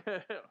 There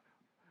you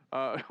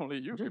go. Only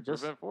you can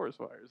Just- prevent forest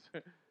fires.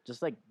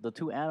 Just like the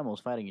two animals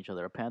fighting each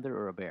other, a panther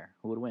or a bear.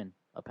 Who would win?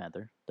 A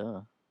panther.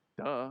 Duh.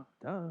 Duh.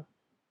 Duh.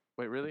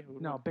 Wait, really? Who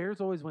would No, win?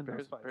 bears always win Bears,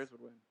 those fights. bears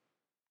would win.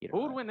 You don't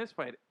Who would know. win this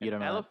fight? You An don't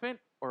know. elephant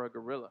or a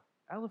gorilla?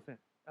 Elephant.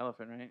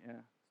 Elephant, right? Yeah.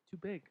 It's too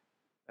big.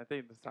 I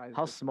think the size.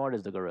 How is smart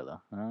is the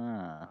gorilla?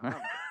 Ah.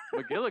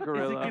 Magilla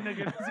gorilla.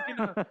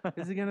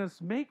 Is it gonna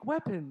make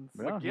weapons?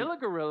 Bro. Magilla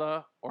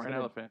gorilla or an Is it a-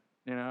 elephant?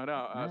 You know,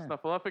 no, Yeah.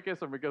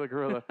 Snuffleupagus or Magilla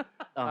gorilla.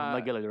 Oh, Uh,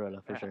 Magilla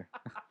gorilla for yeah. sure.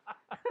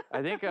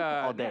 I think.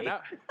 All day.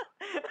 now-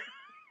 what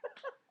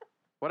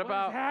What is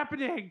about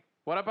happening?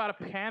 what about a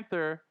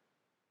panther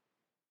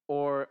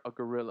or a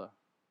gorilla?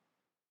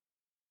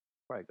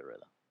 Probably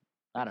gorilla.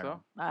 I don't So?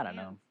 know. I don't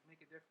know.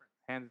 Make a difference.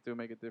 Hands do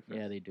make a difference.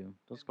 Yeah, they do.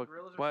 Those But-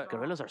 gorillas but-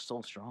 gorillas are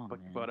so strong, But,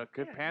 man. but a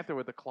good Yeah, panther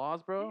with the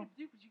claws, bro. Yeah,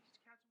 dude, but you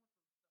just catch them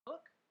with the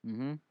hook.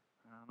 Mm-hmm.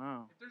 I don't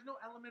know. If there's no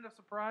element of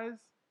surprise,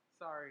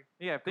 sorry.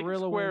 Yeah, if they can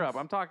Gorilla square up.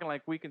 wins. I'm talking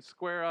like we can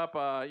square up,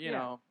 you Yeah.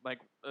 know, like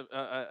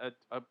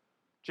a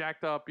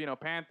jacked up, you know,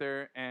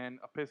 panther and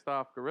a pissed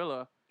off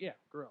gorilla. Yeah,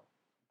 gorilla.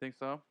 Think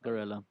so?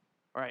 Gorilla.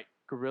 All right,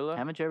 gorilla.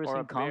 Haven't you ever or a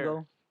seen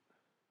Congo?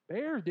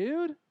 Bear,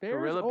 dude. Bears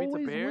Gorilla beats a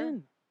always bear?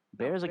 win.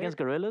 Bears bear- against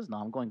gorillas? No,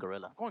 I'm going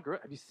gorilla. I'm going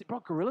gorilla. Have you seen, bro?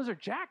 Gorillas are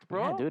jacked,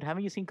 bro. Yeah, dude.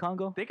 Haven't you seen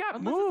Congo? They got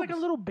Unless moves. it's like a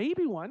little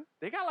baby one.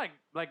 They got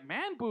like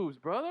man boobs,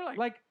 bro. They're like,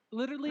 Like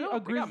literally, Bill, a they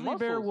got grizzly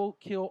bear muscles. will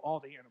kill all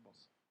the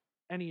animals,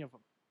 any of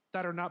them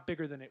that are not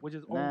bigger than it, which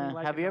is only Nah.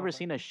 like. Have an you ever alpha.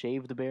 seen a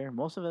shaved bear?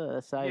 Most of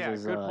the size yeah,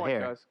 is good point, hair.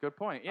 Gus. Good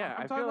point. Yeah,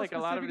 I'm I talking feel like a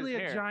lot of it is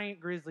specifically hair. a giant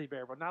grizzly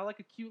bear, but not like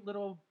a cute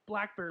little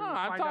black bear. No, you'll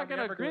I'm find out in talking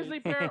the a Everglades. grizzly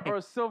bear or a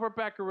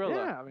silverback gorilla.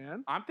 Yeah,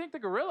 man. I'm think the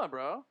gorilla,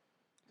 bro.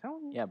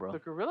 Telling you. Yeah, bro. The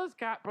gorilla's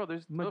got, bro.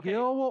 There's McGill okay.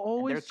 will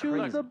always they're choose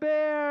crazy. the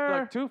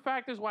bear. Look, two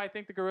factors why I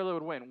think the gorilla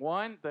would win.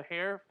 One, the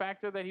hair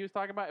factor that he was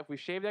talking about. If we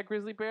shave that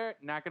grizzly bear,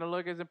 not gonna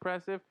look as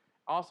impressive.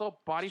 Also,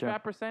 body Sure.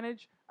 fat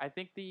percentage. I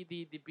think the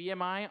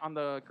BMI on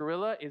the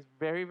gorilla is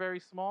very, very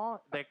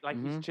small. Like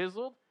he's Mhm.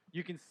 chiseled.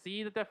 You can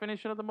see the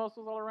definition of the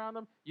muscles all around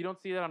him. You don't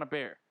see that on a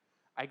bear.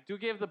 I do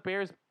give the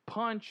bear's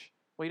punch.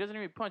 Well, he doesn't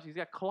even punch. He's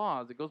got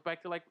claws. It goes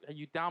back to like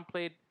you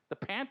downplayed the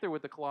panther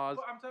with the claws.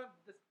 Well, I'm telling you,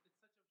 it's such a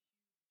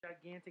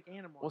gigantic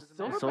animal. Well, It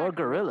doesn't matter. So silverback are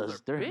gorillas. are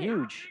They're big.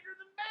 huge. Bigger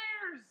than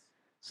bears.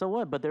 So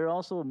what? But they're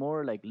also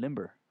more like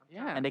limber,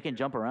 Yeah. and they can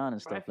jump around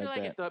and But I stuff feel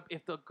like like that.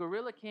 if the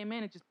gorilla came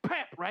in and just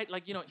pep, right?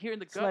 Like, you know, here in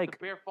the It's gut, like- the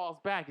bear falls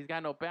back. He's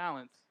got no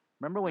balance.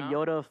 Remember when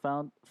No? Yoda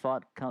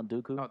fought Count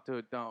Dooku? No,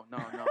 dude, no.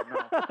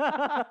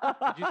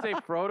 Did you say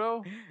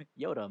Frodo?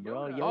 Yoda,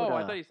 bro. Yoda. Yoda. Oh,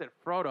 I thought you said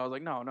Frodo. I was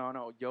like, no.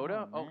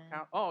 Yoda? Oh, Oh, man.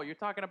 Count. Oh, you're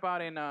talking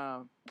about in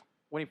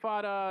when he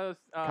fought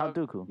Count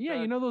Dooku. Yeah,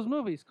 you know those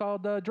movies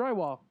called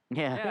Drywall.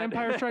 Yeah. yeah. The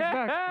Empire Strikes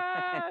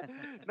Back.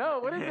 No,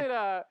 what is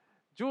it?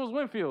 Jules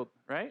Winfield,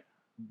 right?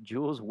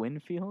 Jules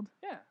Winfield.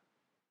 Yeah.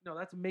 No,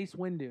 that's Mace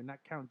Windu, not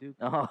Count Dooku.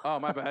 Oh. Oh,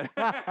 my bad.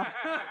 That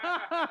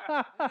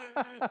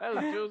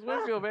was Jules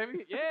Winfield,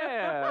 baby.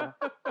 Yeah.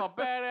 Oh,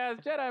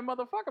 badass Jedi,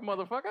 motherfucker.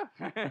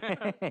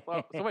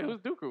 So wait, who's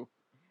Dooku?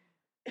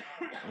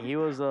 He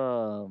was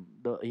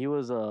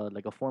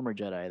like a former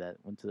Jedi that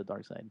went to the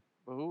dark side.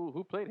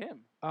 Who played him?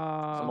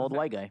 Some old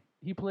white guy.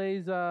 He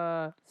plays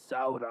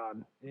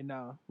Sauron in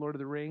Lord of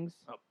the Rings.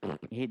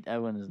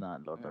 That one is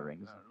not Lord of the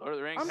Rings. Lord of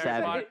the Rings. I'm Harry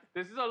sad. Potter.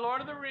 This is a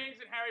Lord of the Rings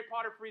and Harry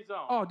Potter free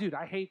zone. Oh, dude,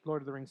 I hate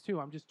Lord of the Rings too.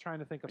 I'm just trying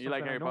to think of You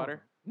something like I Harry know Potter? of.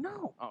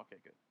 No, Oh, okay,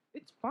 good.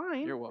 it's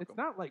fine. You're welcome. It's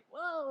not like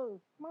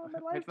whoa, my life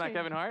It's not changed.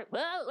 Kevin Hart.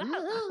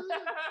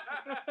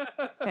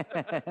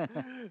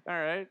 All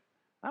right.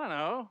 I don't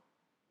know.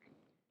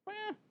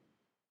 Eh,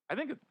 I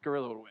think a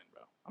gorilla would win,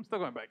 bro. I'm still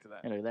going back to that.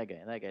 Hey, look at that guy.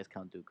 That guy's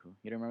Count Dooku.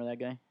 You don't remember that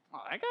guy? Oh,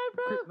 that guy,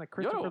 bro. Like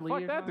Christopher Yo, Lee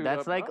fuck or that something? dude.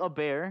 That's up, like bro. a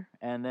bear,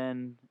 and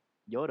then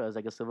Yoda is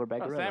like a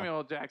silverback Oh, gorilla. Samuel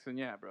L. Jackson,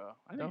 yeah, bro.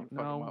 I No, think you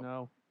fuck him up.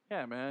 no.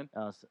 Yeah, man.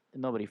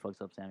 Nobody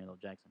fucks up Samuel L.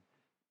 Jackson.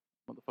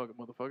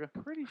 Motherfucker.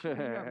 Pretty sure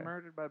he got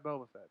murdered by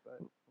Boba Fett, but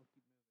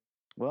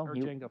Well, or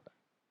he Jango Fett.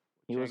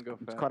 was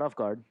Jango Fett. caught off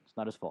guard. It's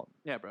not his fault.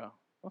 Yeah, bro.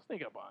 Don't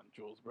sneak up on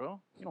Jules, bro.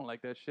 You don't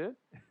like that shit.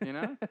 You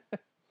know?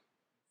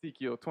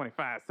 Ezekiel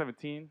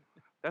 25:17.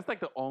 That's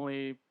like the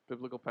only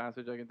biblical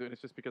passage I can do, and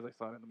it's just because I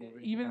saw it in the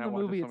movie. Even in and I the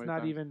watched it movie, so it's many not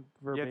times. even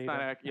verbatim.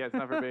 Yeah, it's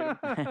not verbatim.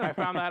 I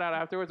found that out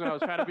afterwards when I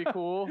was trying to be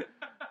cool.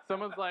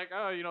 Someone's like,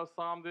 oh, you know,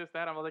 Psalm this,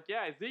 that. I'm like,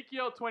 yeah,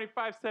 Ezekiel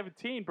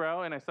 25:17,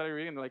 bro. And I started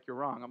reading, and they're like, you're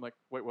wrong. I'm like,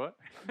 wait, what?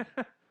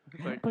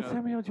 It's like, But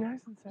Samuel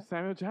Jackson said.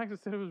 Samuel Jackson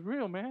said it was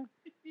real, man.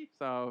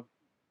 So,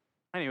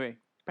 anyway,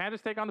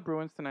 Panthers take on the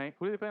Bruins tonight.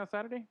 Who do they play on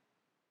Saturday?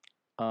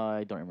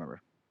 I don't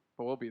remember.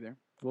 But we'll be there.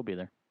 We'll be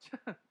there.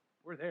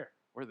 We're there.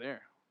 We're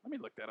there. Let me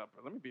look that up.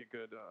 Let me be a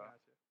good.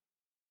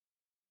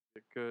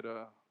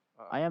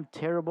 I am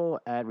terrible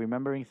at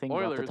remembering things off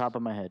the Oilers. top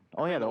of my head.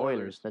 Oh yeah, And the the Oilers.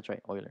 Oilers. That's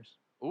right, Oilers.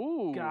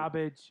 Ooh.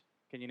 Garbage.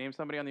 Can you name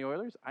somebody on the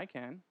Oilers? I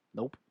can.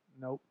 Nope.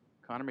 Nope.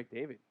 Connor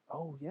McDavid.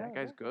 Oh yeah. That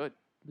guy's good.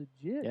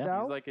 legit. Yeah.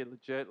 dawg. He's like a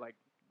legit, like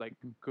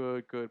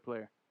good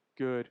player.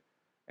 Good.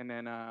 And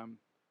then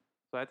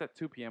so that's at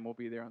 2 p.m. We'll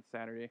be there on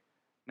Saturday.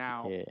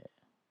 Now Yeah.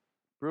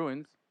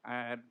 Bruins,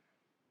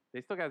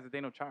 they still got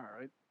Zdeno Chara,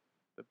 right?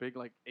 The big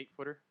like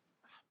 8-footer,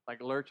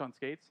 like lurch on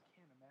skates.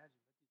 Can't imagine.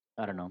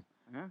 I don't know.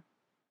 Yeah.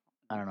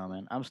 I don't know,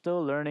 man. I'm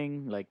still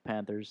learning like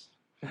Panthers.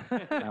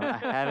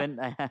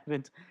 I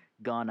haven't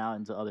gone out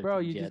into other Bro,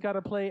 teams you yet. just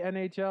gotta play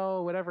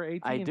NHL, whatever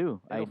 18. I do.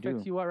 It'll I do.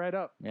 fix you up right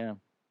up. Yeah.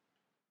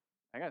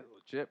 I got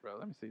legit, bro.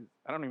 Let me see.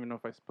 I don't even know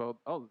if I spelled.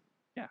 Oh,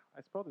 yeah,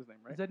 I spelled his name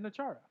right. Zdeno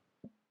Chara.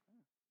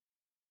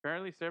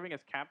 Currently serving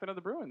as captain of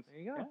the Bruins. There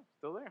you go. Yeah,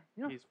 still there.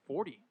 Yeah. He's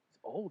 40. He's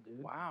old,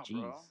 dude. Wow,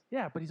 Jeez. bro.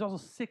 Yeah, but he's also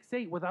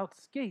 6'8" without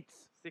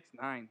skates.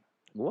 6'9".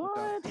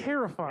 What?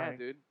 Terrifying.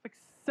 Yeah, dude. Like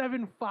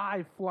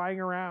 7'5" flying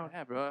around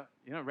Yeah, bro.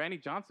 You know, Randy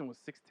Johnson was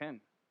 6'10".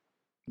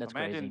 That's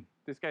Imagine crazy.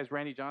 this guy's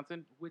Randy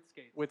Johnson with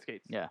skates. with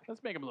skates. Yeah.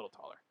 Let's make him a little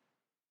taller.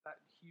 That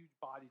huge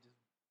body just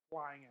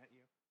flying at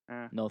you.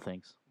 Eh. No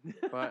thanks.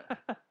 But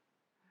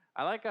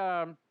I like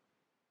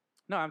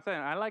No, I'm saying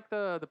I like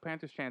the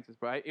Panthers' chances,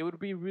 but it would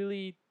be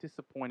really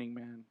disappointing,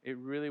 man. It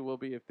really will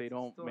be if they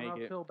don't Still an make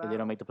it. uphill If they don't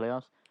battle. make the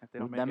playoffs, If they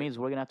don't make that it. means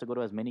we're gonna have to go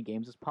to as many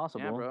games as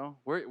possible. Yeah,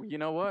 bro. You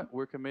know what?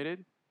 We're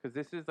committed because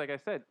this is like I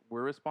said,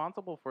 we're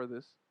responsible for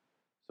this,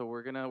 so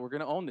we're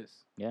gonna own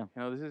this. Yeah.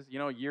 You know, this is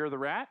year of the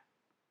rat.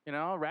 You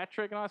know, rat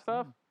trick and all that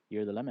stuff.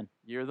 You're the lemon.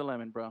 Year of the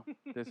lemon, bro.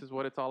 This is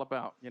what it's all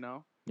about. You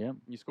know. Yeah.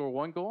 You score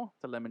one goal,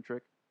 it's a lemon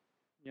trick.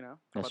 You know.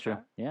 How That's about true.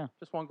 that? Yeah.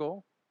 Just one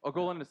goal. A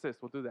goal and an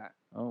assist. We'll do that.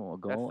 Oh, a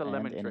That's goal the and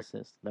lemon an trick.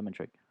 assist. Lemon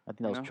trick. I think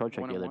that You was know, Trocheck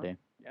one the and other one. day.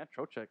 Yeah,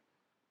 Trocheck.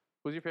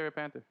 Who's your favorite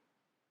Panther?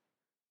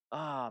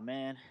 Ah,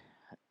 man.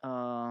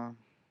 I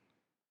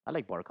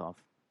like Barkov.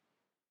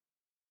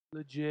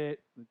 Legit.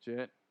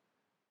 Legit.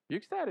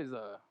 Bukestad is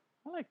I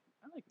like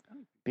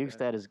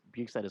Bukestad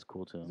is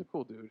cool too. He's a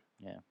cool dude.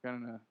 Yeah.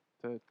 Gotten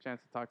a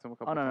chance to talk to him a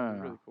couple no, times. no, He's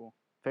no. really cool.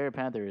 Favorite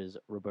Panther is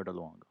Roberto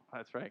Luongo.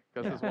 That's right.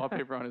 Because his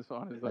wallpaper on his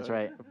That's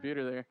right.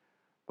 computer there.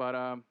 But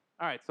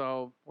all right,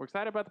 so we're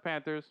excited about the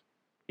Panthers.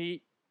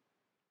 Heat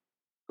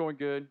going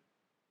good.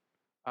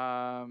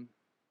 I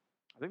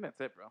think that's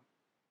it, bro.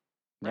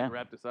 We're Yeah. gonna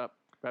wrap this up.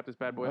 Wrap this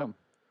bad boy up.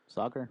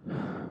 Soccer.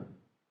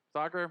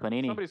 Soccer.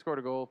 Panini. Somebody scored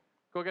a goal.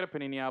 Go get a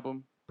Panini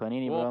album.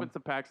 Panini, We'll bro. open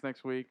some packs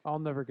next week. I'll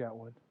never get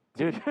one.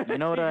 Dude, you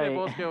know what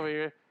Bolski over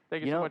here.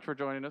 Thank you, you so know- much for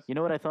joining us. You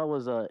know what I thought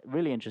was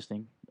really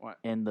interesting? What?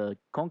 In the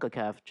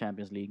CONCACAF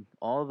Champions League,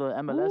 all the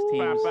MLS Ooh.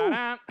 teams.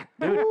 Ba-ba-dam.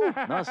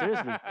 Dude, no,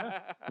 seriously.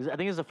 I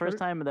think it's the first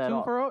time that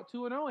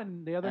 2-0,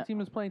 and the other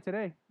team is playing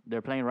today.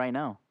 they're playing right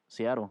now,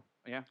 Seattle.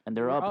 Yeah. And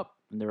they're We're up.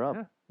 And they're up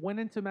Yeah. Went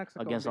into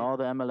Mexico against game. all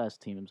the MLS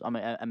teams. I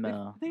mean,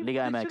 They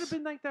Liga should MX. have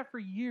been like that for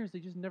years. They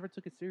just never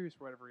took it serious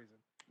for whatever reason.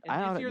 I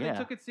And don't- this year yeah. they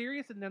took it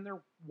serious, and then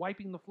they're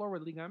wiping the floor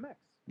with Liga MX.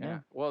 Yeah.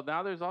 Well,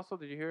 now there's also.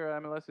 Did you hear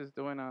MLS is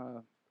doing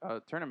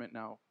a tournament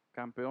now?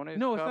 Campeones.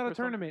 No, it's Cup not or a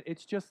tournament.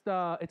 It's just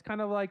it's kind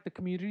of like the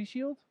Community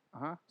Shield. Uh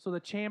huh. So the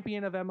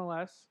champion of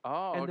MLS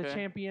Oh, and okay. the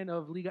champion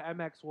of Liga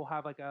MX will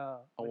have like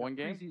a one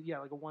game? Yeah,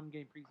 like a 1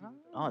 game preseason.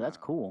 Oh, that's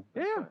cool.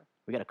 Yeah.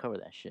 We got to cover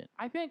that shit.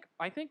 I think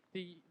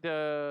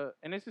the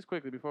and this is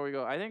quickly before we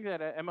go. I think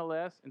that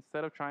MLS,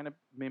 instead of trying to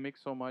mimic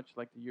so much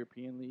like the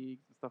European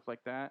leagues and stuff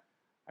like that,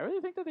 I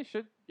really think that they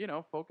should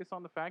focus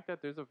on the fact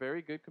that there's a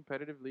very good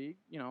competitive league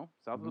south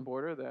of the Mhm.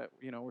 border that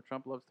where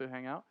Trump loves to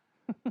hang out,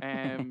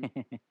 and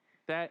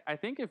that I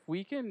think if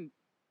we can,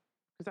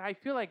 because I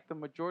feel like the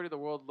majority of the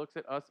world looks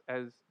at us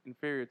as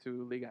inferior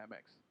to Liga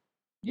MX.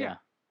 Yeah.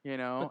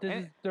 But this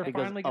and- is, they're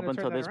Because finally up going to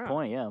until turn that this around.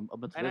 point, yeah,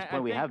 up until And this I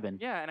point, we think- have been.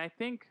 Yeah, and I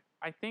think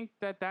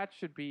that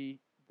should be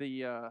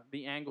the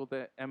angle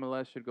that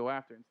MLS should go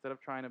after instead of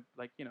trying to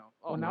Well,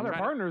 now I'm they're trying to-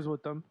 partners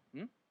with them.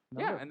 Hmm? Now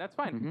Yeah, they're- and that's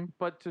fine. Mhm.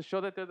 But to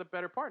show that they're the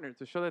better partner,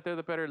 to show that they're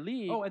the better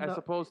league, Oh, and as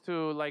opposed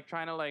to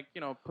trying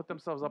to put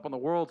themselves up on the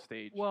world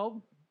stage.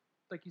 Well,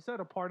 like you said,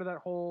 a part of that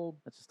whole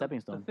That's a stepping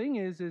the stone. thing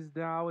is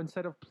now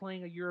instead of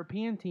playing a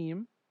European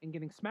team and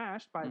getting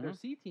smashed by their Mhm.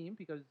 C team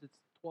because it's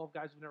 12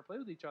 guys who've never played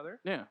with each other,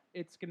 Yeah.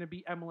 it's going to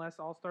be MLS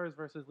All Stars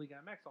versus Liga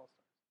MX All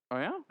Stars. Oh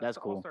yeah. That's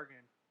the cool. All-Star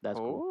game. That's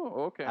cool.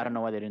 Oh, okay. I don't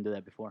know why they didn't do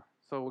that before.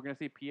 So we're gonna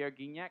see Pierre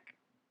Guignac.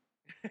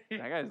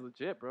 That guy's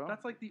legit, bro.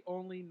 That's like the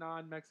only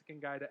non-Mexican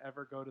guy to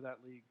ever go to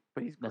that league.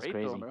 But he's That's great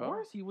though, crazy. bro. Of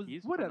course, he was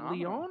He's at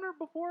phenomenal. Lyon or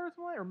before or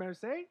something, or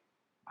Marseille.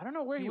 I don't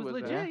know where He he was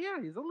was. legit. At.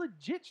 Yeah, he's a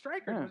legit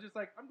striker. Yeah. He was just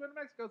like, I'm going to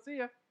Mexico. See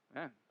ya.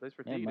 Man, plays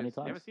for Yeah, Tigres. money You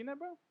haven't talks. seen that,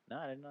 bro? No,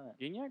 I didn't know that.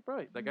 Guignac,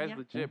 bro. That guy's Gignac.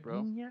 legit,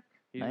 bro. Gignac.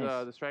 He's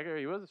Nice. the striker.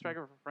 He was a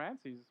striker for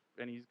France.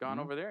 He's gone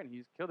Mhm. over there and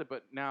he's killed it.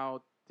 But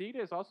now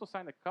Tigres also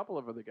signed a couple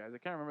of other guys. I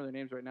can't remember their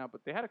names right now,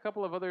 but they had a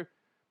couple of other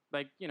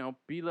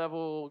B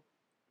level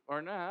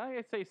or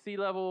I'd say C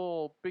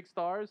level big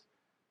stars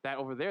that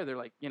over there they're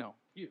like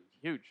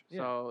huge.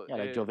 Yeah. So Yeah,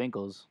 like it-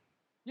 Jovinkos.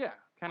 Yeah,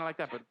 kind of like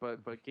that.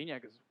 But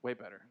Guignac is way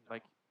better.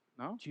 Like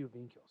no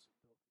Giovinco's.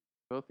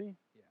 filthy.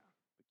 Yeah.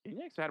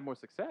 Guignac's had more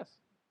success,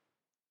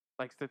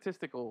 like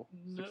statistical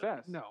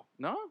success. No.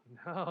 No.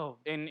 No.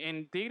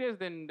 In Tigres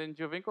than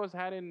Jovinko's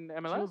had in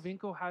MLS.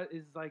 Giovinco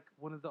is like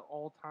one of the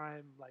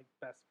all-time like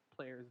best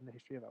players in the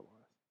history of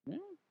MLS. Yeah.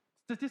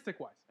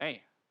 Statistic-wise.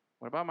 Hey,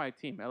 what about my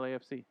team,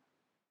 LAFC?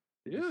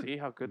 Did you Dude. see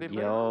how good they played?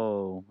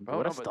 Yo, Bro,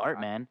 what a no, but start,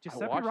 I- man.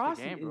 Giuseppe watched the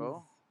Rossi game, bro.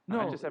 is...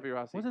 Not No. Giuseppe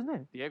Rossi. What's his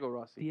name? Diego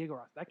Rossi. Diego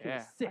Rossi. That kid Yeah,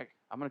 is sick.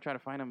 I'm gonna try to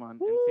find him and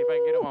see if I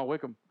can get him on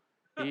Wickham.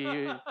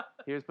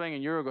 He was playing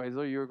in Uruguay. He's a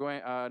little Uruguay.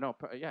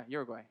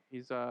 Uruguay.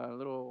 He's a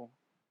little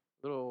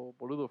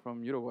boludo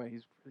from Uruguay.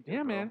 He's really good,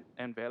 Yeah, bro. man.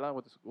 And Vela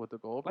with the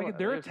goal. Bro. Like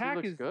their LAFC attack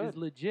looks is good.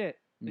 legit.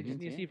 They just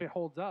Mhm. need to see if it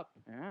holds up.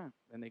 Yeah,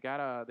 and they got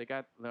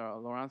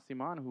Laurent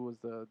Simon, who was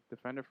the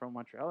defender from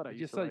Montreal that I used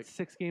Just to like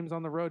 6 games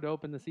on the road to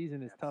open the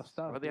season is tough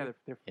stuff. Well, yeah,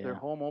 dude. their Yeah.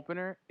 home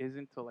opener isn't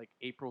until like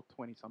April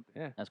 20 something.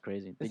 Yeah. That's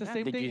crazy. It's the Did-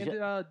 same did thing. you ju-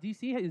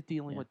 DC is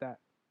dealing Yeah. with that.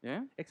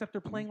 Yeah. Except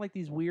they're playing like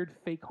these weird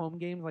fake home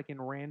games, like in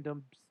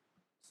random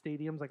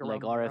stadiums, like around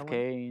like Maryland.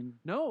 RFK and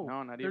No,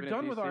 No, not they're even in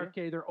done with DC?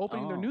 RFK. They're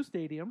opening their Oh. new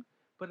stadium,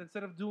 but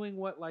instead of doing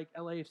what like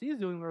LAFC is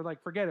doing, they're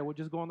like, forget it. We'll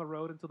just go on the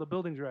road until the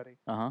building's ready.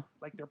 uh-huh.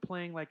 Like they're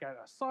playing like at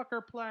a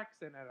soccer plex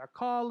and at a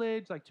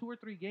college, like 2 or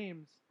 3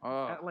 games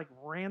Oh, at like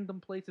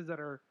random places that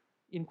are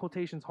in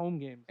quotations home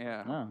games.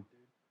 yeah. Oh.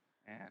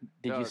 Man.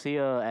 Did you Doug. see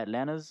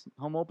Atlanta's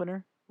home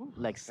opener? Oof.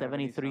 Like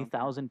 70 something.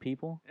 73,000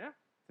 people. It's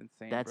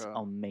insane, That's bro.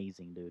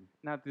 amazing, dude.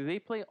 Now, do they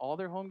play all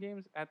their home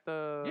games at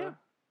the? Yeah.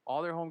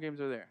 All their home games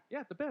are there.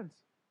 Yeah, the Benz.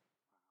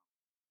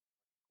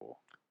 Cool.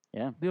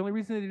 The only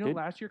reason they didn't do Dude. it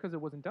last year because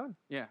it wasn't done.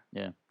 Yeah.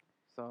 Yeah.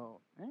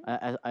 So.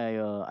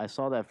 I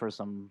saw that for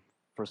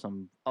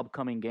some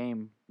upcoming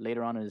game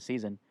later on in the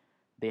season,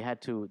 they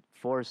had to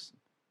force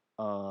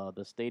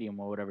the stadium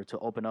or whatever to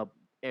open up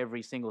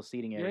every single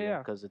seating area yeah.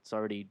 because it's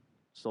already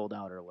sold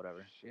out or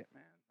whatever. Shit,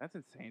 man, that's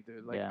insane,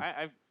 dude. Like, Yeah.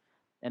 I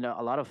And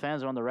a lot of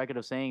fans are on the record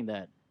of saying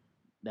that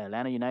the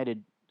Atlanta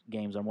United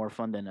games are more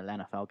fun than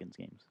Atlanta Falcons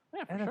games.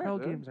 yeah, for NFL sure,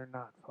 dude. games are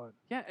not fun.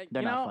 Yeah,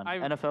 They're you not know, fun. I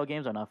NFL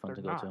games are not fun They're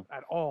to go not to.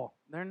 at all.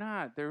 They're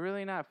not. They're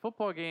really not.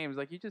 Football games,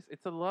 like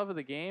it's a love of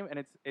the game,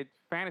 and it's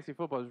fantasy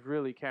football has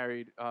really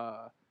carried,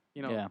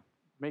 Yeah.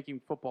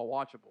 making football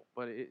watchable.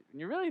 But when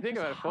you really think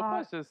Just about it, football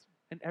hot. is just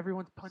And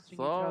everyone's punching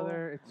Slow, each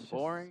other. It's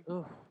boring. Just,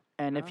 ugh.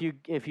 And Yeah.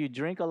 if you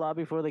drink a lot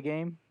before the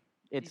game,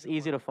 it's Even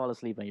easy worse. to fall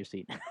asleep on your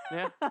seat.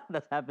 Yeah.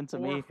 That's happened to Or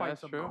me fight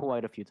That's someone. true.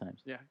 quite a few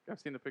times. yeah. I've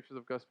seen the pictures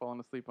of Gus falling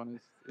asleep on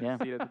his Yeah.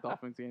 seat at the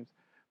Dolphins games.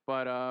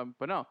 But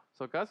no.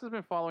 So Gus has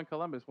been following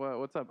Columbus.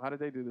 What's up? How did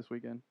they do this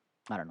weekend?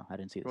 I don't know. I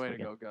didn't see this Way to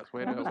weekend. go, Gus.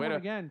 Way Columbus to won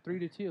again,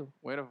 3-2.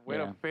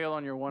 Yeah. fail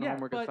on your one Yeah,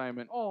 homework but-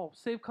 assignment. Oh,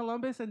 save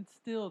Columbus, and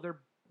still they're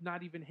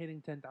not even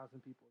hitting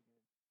 10,000 people.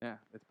 Yeah,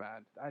 it's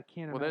bad. I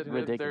can't Well, imagine.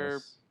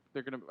 Ridiculous.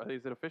 They're gonna.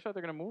 Is it official?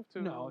 They're gonna move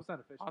to No, it's not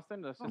official.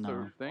 Austin. That's just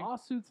No. a thing.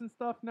 Lawsuits and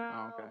stuff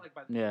now, okay. like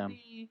by the Yeah.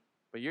 city.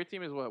 But your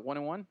team is what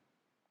 1-1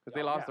 because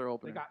they Oh, lost yeah. their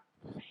opener. They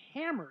got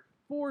hammered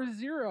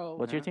 4-0.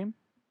 What's your Yeah. team?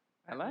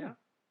 Atlanta.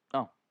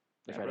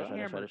 That's Yeah,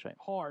 right. bro. That's right.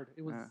 Hard.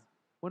 It was Yeah.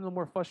 one of the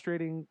more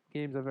frustrating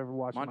games I've ever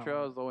watched. in my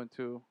Montreal's life.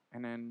 0-2,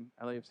 and then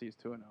LAFC is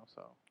 2-0.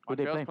 So Who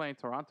they Montreal's play? playing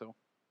Toronto,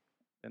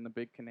 in the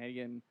big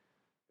Canadian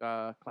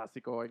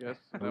Classico, I guess.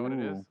 Is that what it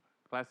is? Ooh.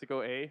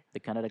 Classico A. The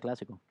Canada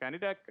Clásico.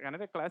 Canada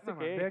Classic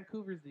No, A.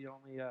 Vancouver's the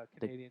only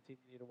Canadian team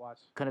you need to watch.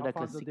 Canada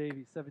Alphonso Classic.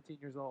 Davies, 17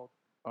 years old.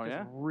 Oh just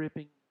yeah.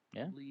 ripping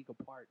Yeah. league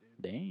apart, dude.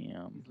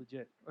 Damn. He's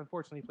legit.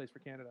 Unfortunately, he plays for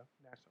Canada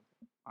national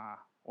team.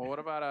 Well, what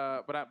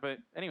about but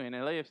anyway, in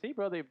LAFC,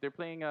 bro, they're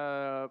playing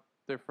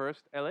their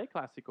first LA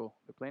Classico.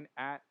 They're playing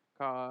at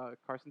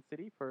Carson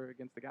City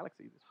against the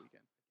Galaxy this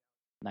weekend.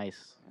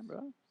 Nice. Yeah,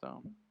 bro.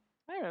 So,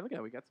 anyway, look at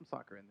that. We got some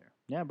soccer in there.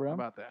 Yeah, How bro.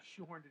 about that?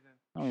 Shoehorned it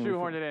in. I mean,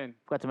 Shoehorned it in.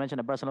 Forgot to mention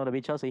that Barcelona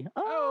beat Chelsea.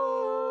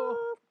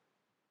 Oh.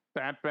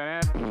 Bam,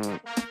 bam.